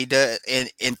think about it, he does.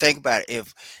 And think about it.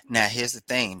 If now here's the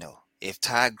thing though, if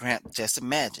Ty Grantham, just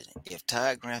imagine if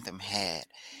Ty Grantham had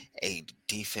a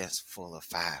defense full of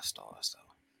 5 stars,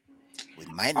 though, we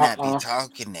might not be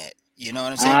talking that. You know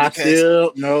what I'm saying?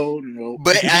 Because no.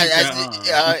 But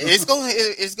it's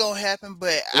gonna happen.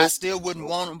 But I still wouldn't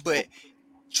want him. But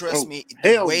trust me,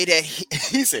 the way that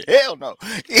he said, hell no.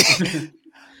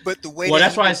 But the way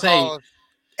that's why I say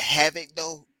havoc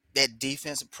though, that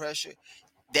defensive pressure,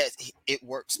 that it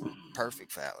works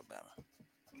perfect for Alabama.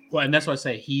 Well, and that's why I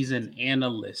say he's an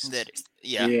analyst. That is,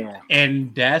 yeah.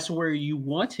 And that's where you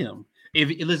want him. If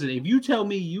you tell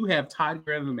me you have Todd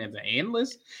Grantham as an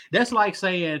analyst, that's like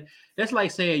saying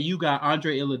you got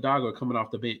Andre Iguodala coming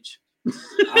off the bench.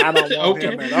 I don't want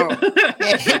him at all.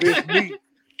 It's me.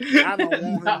 I don't want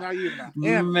him not even.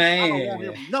 Man, I don't want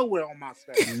him nowhere on my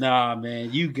staff. Nah,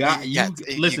 man, you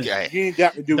listen. You ain't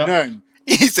got to do nothing.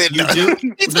 He said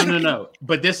no. No.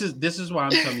 But this is why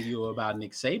I'm telling you about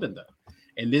Nick Saban though,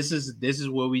 and this is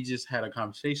what we just had a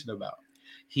conversation about.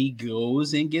 He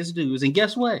goes and gets dudes, and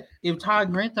guess what? If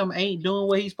Todd Grantham ain't doing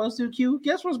what he's supposed to,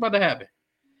 guess what's about to happen?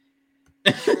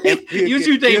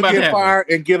 You think about get fired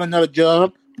and get another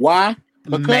job? Why?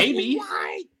 Because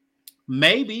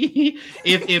maybe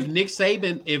if Nick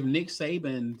Saban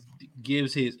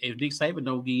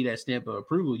don't give you that stamp of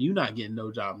approval, you're not getting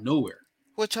no job nowhere.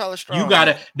 What Charlie Strong? You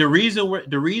gotta the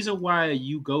reason why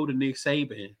you go to Nick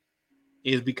Saban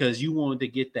is because you wanted to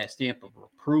get that stamp of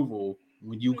approval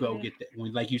when you go get that,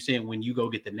 when like you said, when you go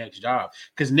get the next job.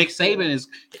 Because Nick Saban is,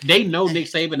 they know Nick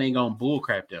Saban ain't gonna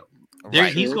bullcrap them.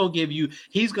 Right. He's gonna give you,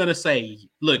 he's gonna say,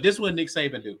 look, this is what Nick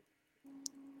Saban do.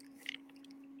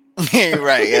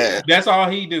 Right. Yeah. That's all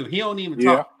he do. He don't even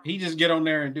talk. He just get on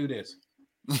there and do this.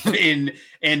 and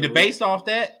based off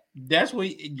that, that's what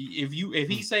if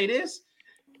he say this,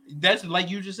 that's like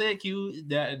you just said, Q.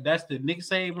 That's the Nick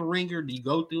Saban ringer. You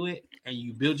go through it and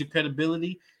you build your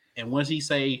credibility. And once he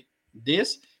say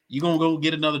this, you gonna go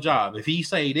get another job. If he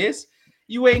say this,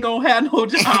 you ain't gonna have no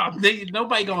job.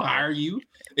 Nobody gonna hire you.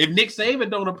 If Nick Saban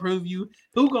don't approve you,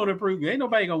 who gonna approve you? Ain't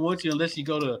nobody gonna want you unless you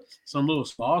go to some little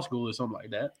small school or something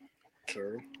like that.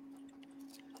 Sure.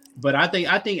 But I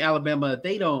think Alabama,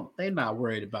 they're not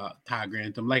worried about Ty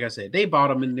Grantham. Like I said, they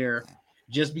bought him in there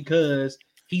just because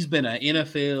he's been in the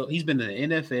NFL, he's been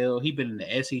in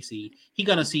the SEC. He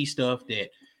gonna see stuff that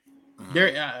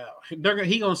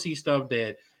he gonna see stuff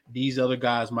that these other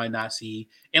guys might not see.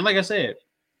 And like I said,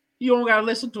 you don't gotta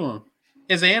listen to him.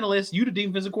 As an analyst, you the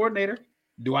defensive coordinator.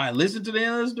 Do I listen to the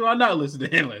analyst? Do I not listen to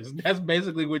the analyst? That's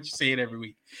basically what you're saying every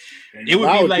week. And it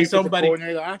would be like somebody.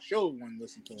 I sure wouldn't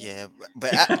listen to him. Yeah,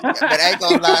 but I ain't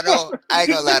gonna lie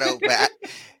though. But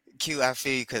Q, I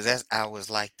feel because I was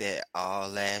like that all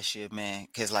last year, man.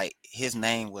 Because like his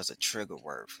name was a trigger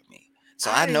word for me,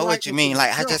 so I know what you mean.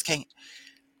 Like I just can't.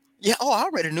 Yeah. Oh, I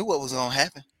already knew what was gonna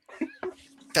happen.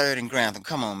 3rd and Grantham.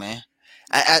 Come on, man.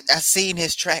 I seen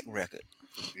his track record.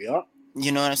 Yep.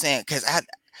 You know what I'm saying? Because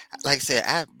like I said,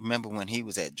 I remember when he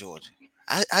was at Georgia.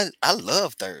 I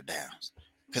love 3rd downs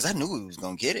because I knew he was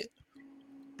gonna get it.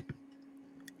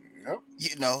 Yep.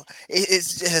 You know,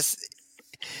 it's just.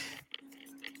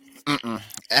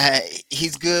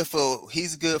 He's good for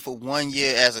 1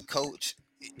 year as a coach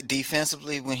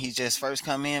defensively when he just first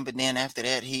come in, but then after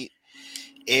that,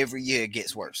 every year it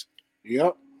gets worse.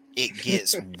 Yep. It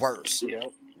gets worse.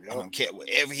 Yep. I don't care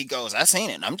wherever he goes. I seen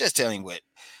it. I'm just telling you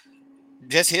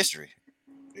just history.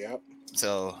 Yep.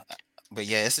 So, but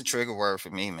yeah, it's a trigger word for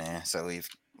me, man. So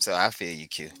I feel you,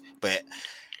 Q. But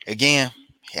again,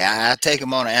 yeah, I take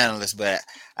him on an analyst, but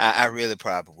I really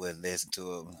probably would listen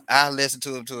to him. I listen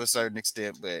to him to a certain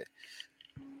extent, but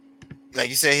like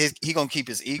you said, he gonna keep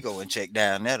his ego in check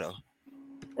down there though.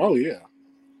 Oh yeah.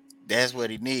 That's what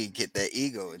he need, get that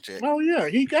ego in check. Oh yeah,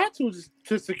 he got to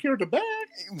secure the bag.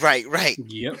 Right.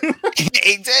 Yep.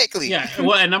 Exactly. Yeah.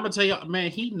 Well, and I'm gonna tell you,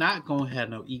 man, he not gonna have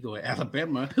no ego at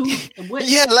Alabama. What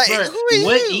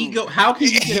ego? How can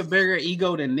you get a bigger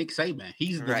ego than Nick Saban?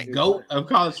 He's the GOAT of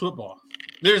college football.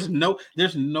 There's no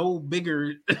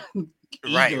bigger ego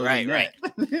than that.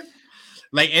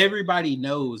 Like everybody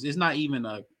knows, it's not even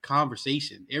a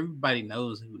conversation. Everybody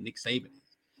knows who Nick Saban is.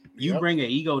 You bring an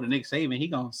ego to Nick Saban, he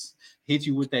gonna hit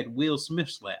you with that Will Smith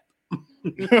slap.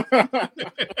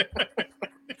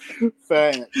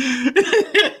 Fact.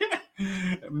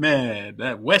 Man,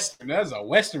 that's a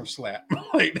Western slap.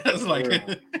 Like that's like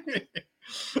a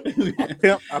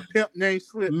pimp named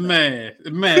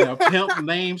Slipback. Man, a pimp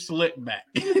named Slipback.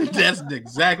 That's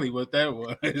exactly what that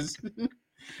was.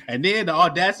 And then the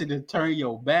audacity to turn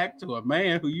your back to a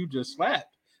man who you just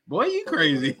slapped. Boy, you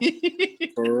crazy.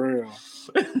 For real.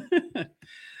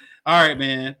 All right,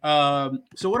 man.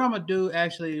 So what I'm gonna do,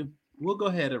 actually, we'll go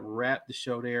ahead and wrap the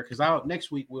show there because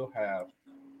next week we'll have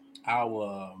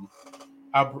I'll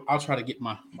try to get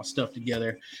my stuff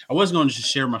together. I was going to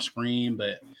just share my screen,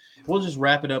 but we'll just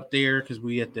wrap it up there because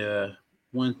we at the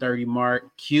 1:30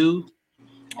 mark. Q,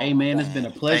 hey man, it's been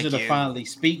a pleasure to finally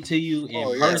speak to you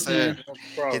in person.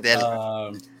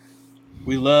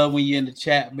 We love when you're in the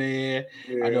chat, man.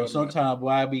 Yeah, I know sometimes,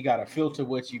 boy, we gotta filter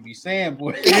what you be saying,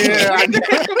 boy. Yeah, I know.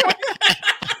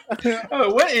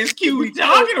 What is Q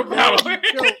talking about?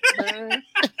 Man.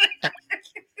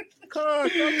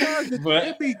 Cause sometimes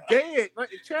it be dead.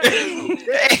 Like the chat be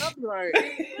dead. I'm like,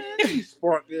 man, you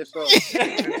spark this up.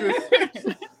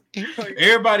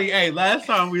 Everybody, hey, last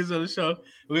time we was on the show,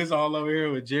 we was all over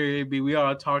here with Jerry AB. We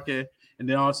all talking, and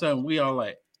then all of a sudden we all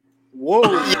like, whoa.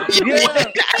 Yeah,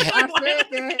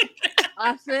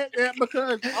 I said that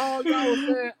because all y'all was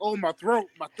saying, oh, my throat.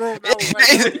 I was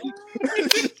like,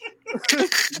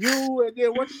 you, and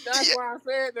then that's why I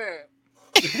said that.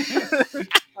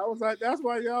 I was like, that's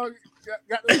why y'all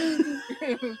got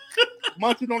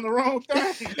munching on the wrong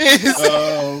thing.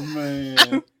 Oh,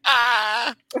 man.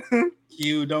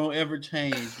 Q, don't ever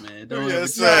change, man. Don't ever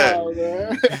change.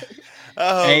 Man.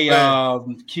 Oh, hey,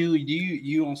 Q,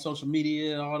 you on social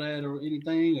media and all that or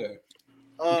anything?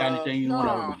 Or got anything you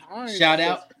want to shout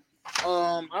out?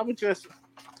 I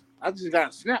just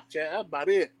got Snapchat. That's about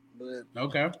it. But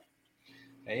okay.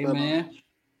 Hey, man.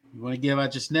 You want to give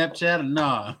out your Snapchat or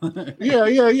nah? Yeah.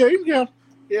 You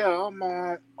Yeah, I'm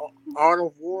on Art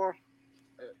of War.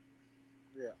 Uh,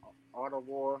 Yeah, Art of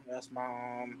War. That's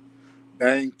my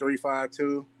Bang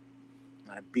 352.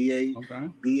 Like Okay.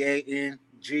 BANG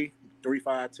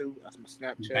 352. That's my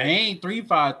Snapchat. Bang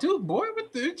 352, boy.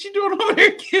 What you doing over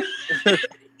here?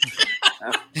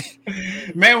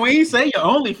 Man, we ain't say your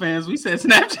OnlyFans. We said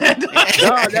Snapchat. No,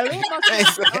 that ain't my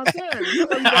Snapchat. I'm saying, you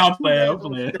know, you got I'm two playing. I'm names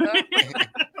on playing. Snap.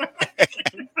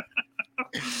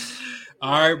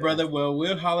 All right, brother. Well,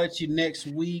 we'll holler at you next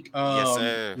week. Yes,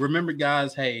 sir. Remember,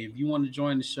 guys. Hey, if you want to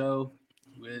join the show,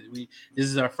 this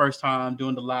is our first time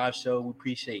doing the live show. We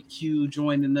appreciate Q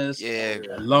joining us. Yeah,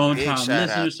 A long big time shout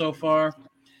listener out. so far.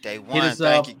 Day Hit one. us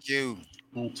Thank you, up Q.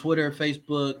 on Twitter,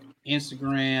 Facebook,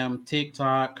 Instagram,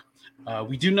 TikTok.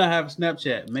 We do not have a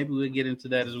Snapchat. Maybe we'll get into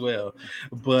that as well.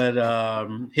 But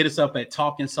hit us up at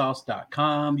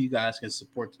talkingsauce.com. You guys can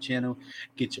support the channel,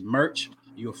 get your merch.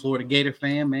 You're a Florida Gator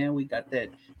fan, man. We got that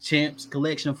champs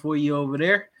collection for you over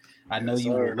there. I know Yes,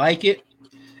 you will sir. like it.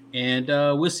 And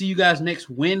we'll see you guys next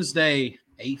Wednesday,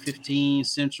 8:15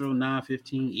 Central,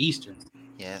 9:15 Eastern.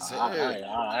 Yes, All sir. right,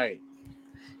 all right,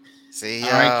 See All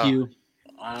right, y'all. Q.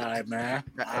 all right, man.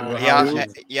 All We'll right, holler Y'all,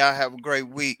 at Q. you. y'all have a great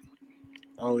week.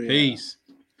 Oh yeah, Peace.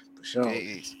 for sure.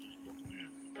 Peace.